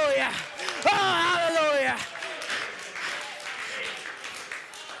 hallelujah. Oh, hallelujah.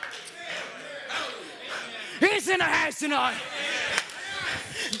 He's in the house tonight.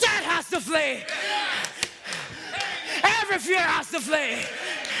 Death has to flee. Every fear has to flee.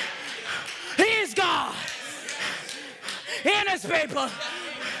 He is God. In his people.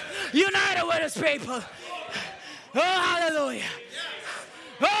 United with his people. Oh, hallelujah.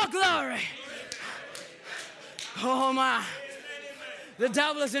 Oh, glory. Oh, my. The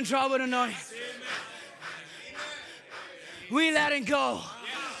devil is in trouble tonight. We letting go.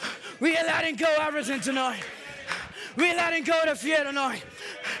 We are letting go everything tonight. We are letting go the fear tonight.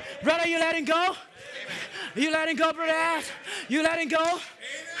 Brother, you letting go? You letting go, brother Ed? You letting go?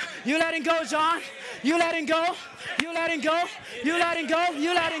 You letting go, John? You letting go? You letting go? You letting go?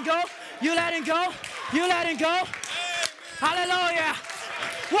 You letting go? You letting go? You letting go? Hallelujah.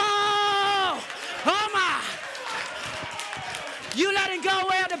 Whoa! Oh my! You letting go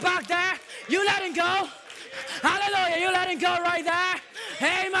way at the back there? You letting go? Hallelujah. You letting go right there?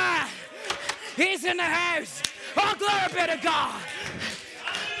 Amen. He's in the house. Oh, glory be to God.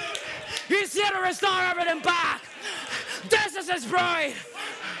 He's here to restore everything back. This is his bride.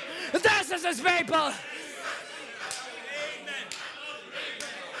 This is his people.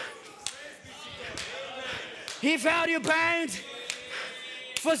 He felt you bound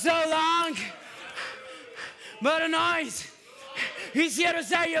for so long. But tonight, he's here to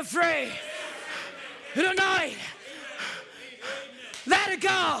set you free. Tonight, let it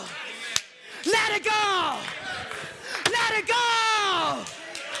go. Let it go. Let it go.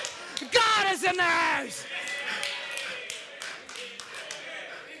 God is in the house.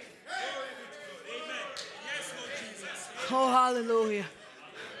 Oh, hallelujah.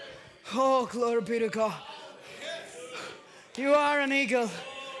 Oh, glory be to God. You are an eagle.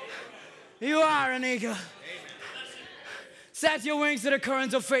 You are an eagle. Set your wings to the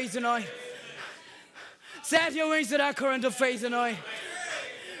current of faith tonight. Set your wings to that current of faith tonight.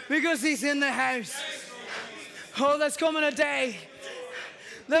 Because he's in the house. Oh, there's coming a day.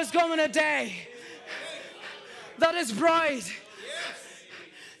 There's coming a day that his bride,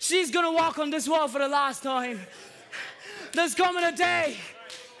 she's going to walk on this wall for the last time. There's coming a day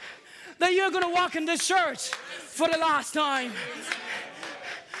that you're going to walk in this church for the last time.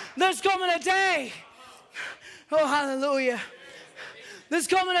 There's coming a day. Oh, hallelujah. There's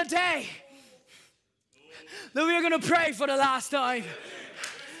coming a day that we're going to pray for the last time.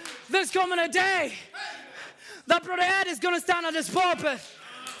 There's coming a day that Brother Ed is going to stand on this pulpit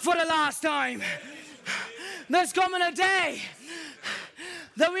for the last time. There's coming a day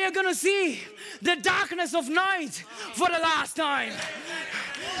that we are going to see the darkness of night for the last time.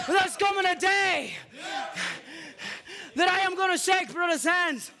 There's coming a day that I am going to shake Brother's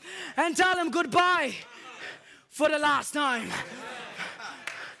hands and tell him goodbye for the last time.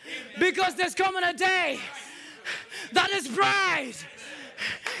 Because there's coming a day that his bride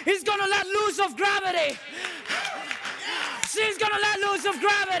is going to let loose of gravity. She's going to let loose of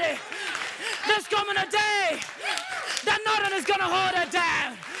gravity. There's coming a day that nothing is going to hold her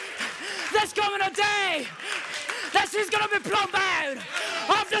down. There's coming a day that she's going to be plumbed out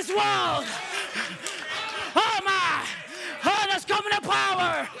of this world. Oh my. Oh, there's coming a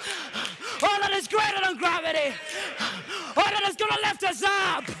power. Oh, that is greater than gravity. Oh, that is going to lift us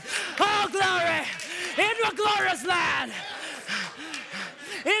up. Oh, glory. Into a glorious land.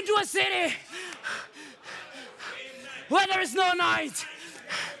 Into a city where there is no night.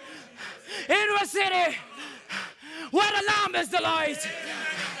 Into a city where the lamp is the light.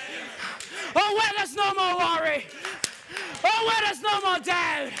 Oh, where there's no more worry. Oh, where there's no more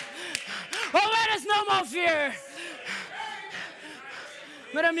doubt. Oh, where there's no more fear.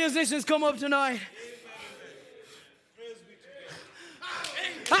 May the musicians come up tonight.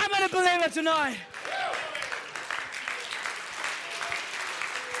 I'm going to believe it tonight.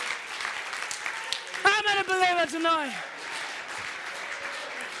 I'm going to believe it tonight.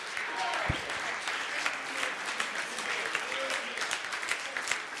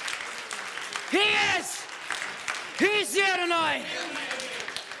 He is. He's here tonight.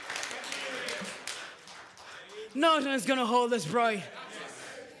 Nothing is going to hold this bride.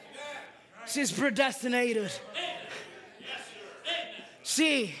 She's predestinated.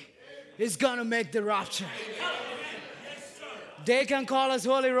 She is going to make the rapture. They can call us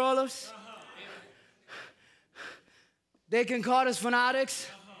holy rollers. They can call us fanatics.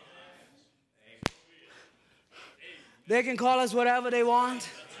 They can call us whatever they want.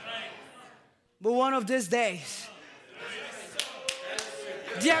 But one of these days,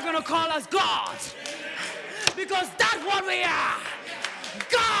 they're going to call us God. Because that's what we are.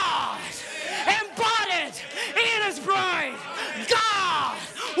 God embodied in his bride. God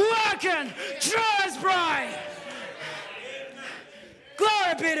working through his bride.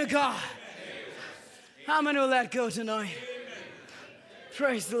 Glory be to God. How many will let go tonight?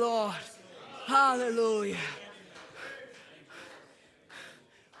 Praise the Lord. Hallelujah.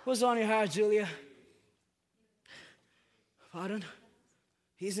 What's on your heart, Julia? Pardon?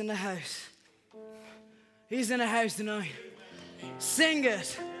 He's in the house. He's in the house tonight. Sing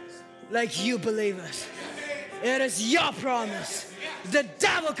it like you believe it. It is your promise. The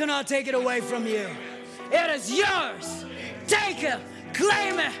devil cannot take it away from you. It is yours. Take it.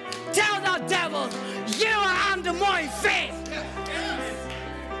 Claim it. Tell that devil, you are under my feet.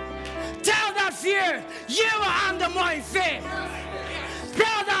 Tell that fear, you are under my feet.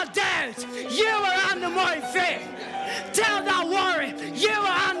 Tell that doubt, you are under my feet. Tell that worry, you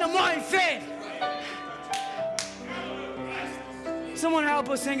are under my feet. Someone help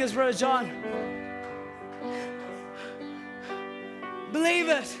us sing his Brother John. Believe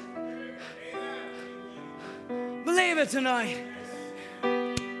it. Believe it tonight. A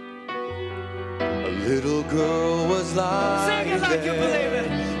little girl was lying Sing it like you believe it.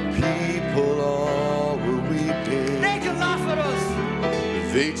 People all were weeping. They can laugh at us.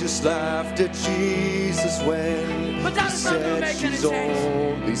 They just laughed at Jesus when But that he is not gonna said make any she's sense.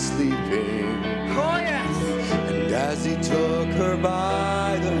 only sleeping. Oh yes. And as he took her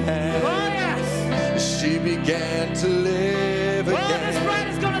by the hand, Oh yes. she began to live Oh, again. this bride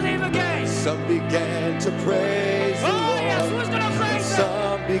is gonna leave again. Some began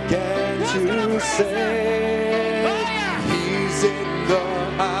saved. He's in the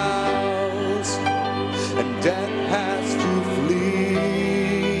house, and death has to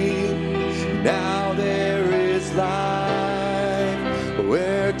flee. Now there is life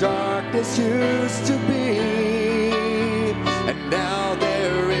where darkness used to be, and now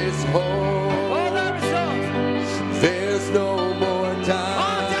there is hope. There's no more time.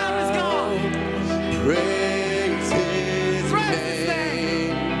 Praise His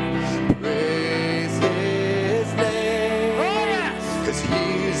name. Praise His name. 'Cause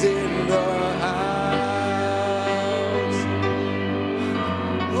He's in the house.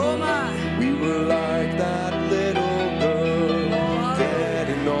 Oh my. We were like that little girl, dead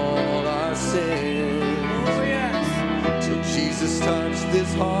in all our sins. Oh yes. Till Jesus touched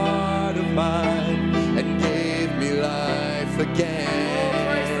this heart of mine and gave me life again.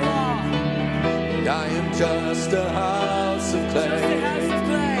 And I am just a house of clay,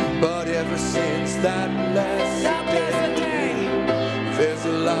 but ever since that blessed day, there's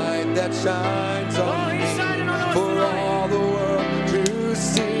a light that shines on me for all the world to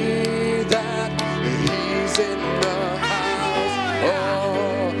see that He's in the house.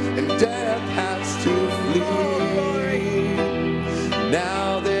 Oh, and death has to flee.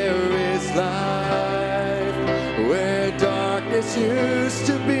 Now there is life where darkness used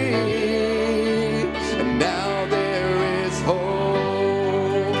to be, and now there is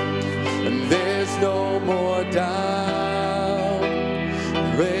hope, and there's no more doubt.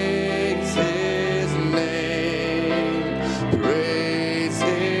 Praise His name, praise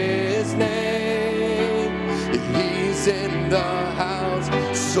His name. He's in the house,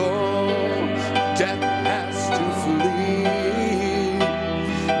 so death has to flee.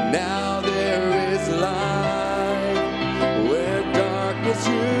 Now there is life where darkness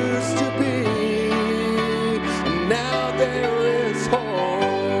used to be, and now there is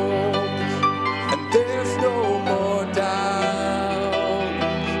hope, and there's no more doubt.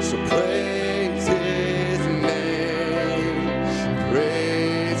 So praise His name,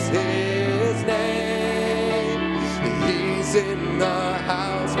 praise His name. He's in the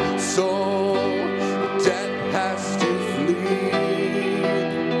house, so death has to flee.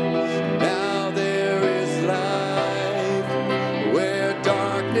 Now there is life where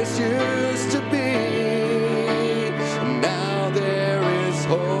darkness used to be, and now there is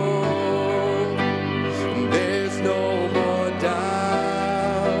hope, and there's no more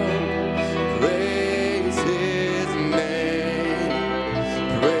doubt. Praise His name,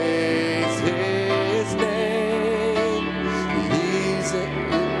 praise His name. He's in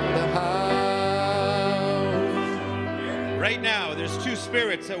the house. Right now, there's two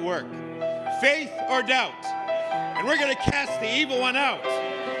spirits at work, faith or doubt. And we're going to cast the evil one out,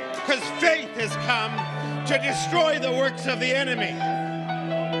 because faith has come to destroy the works of the enemy.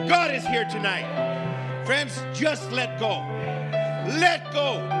 God is here tonight. Friends, just let go. Let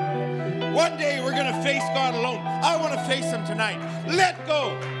go. One day we're going to face God alone. I want to face Him tonight. Let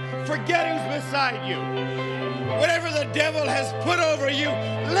go. Forget who's beside you. Whatever the devil has put over you,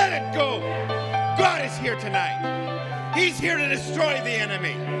 let it go. God is here tonight. He's here to destroy the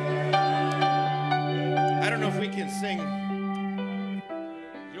enemy. I don't know if we can sing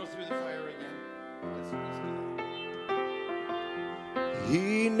Go Through the Fire again.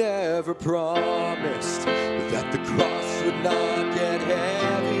 He never promised that the cross would not get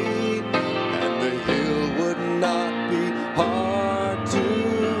heavy, and the hill would not be hard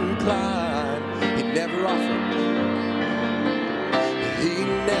to climb. He never offered. He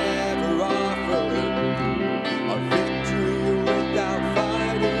never offered a victory without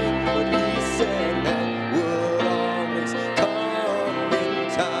fighting, but He said that would always come in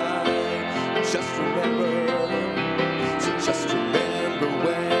time. Just remember, so just remember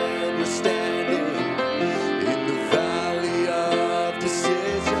when you're standing in the valley of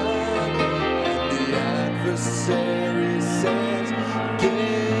decision, and the adversary says,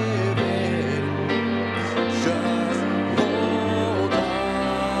 give in. Just hold on.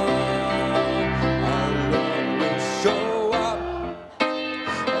 Our Lord will show up,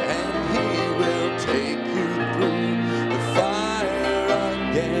 and He will take you through the fire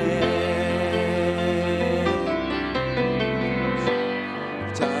again.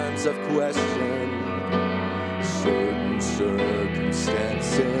 Times I've questioned certain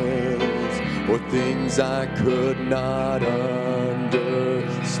circumstances or things I could not understand.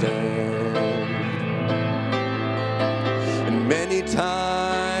 And many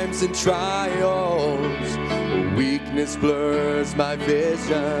times in trials, weakness blurs my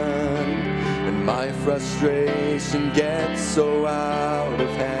vision, and my frustration gets so out of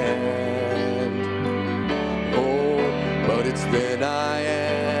hand. Oh, but it's then I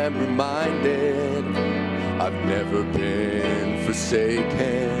am reminded I've never been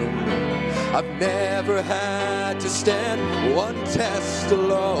forsaken. I've never had to stand one test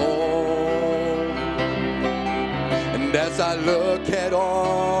alone. And as I look at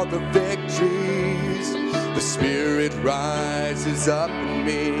all the victories, the Spirit rises up in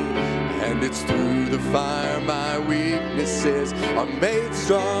me, and it's through the fire my weaknesses are made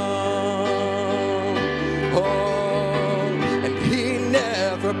strong. Oh, and He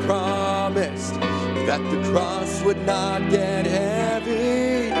never promised that the cross would not get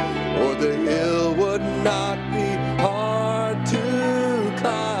heavy, or the hill would not be hard to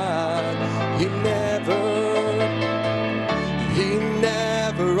climb. He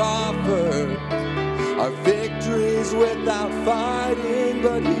never offered our victories without fighting,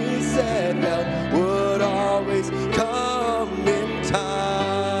 but He said help would always come in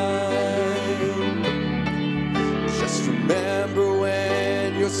time. Just remember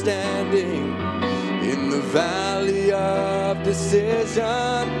when you're standing in the valley of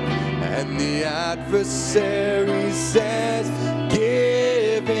decision, and the adversary says,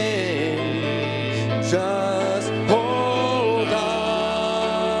 give in, just hold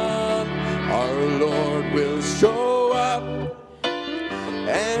on. Our Lord will show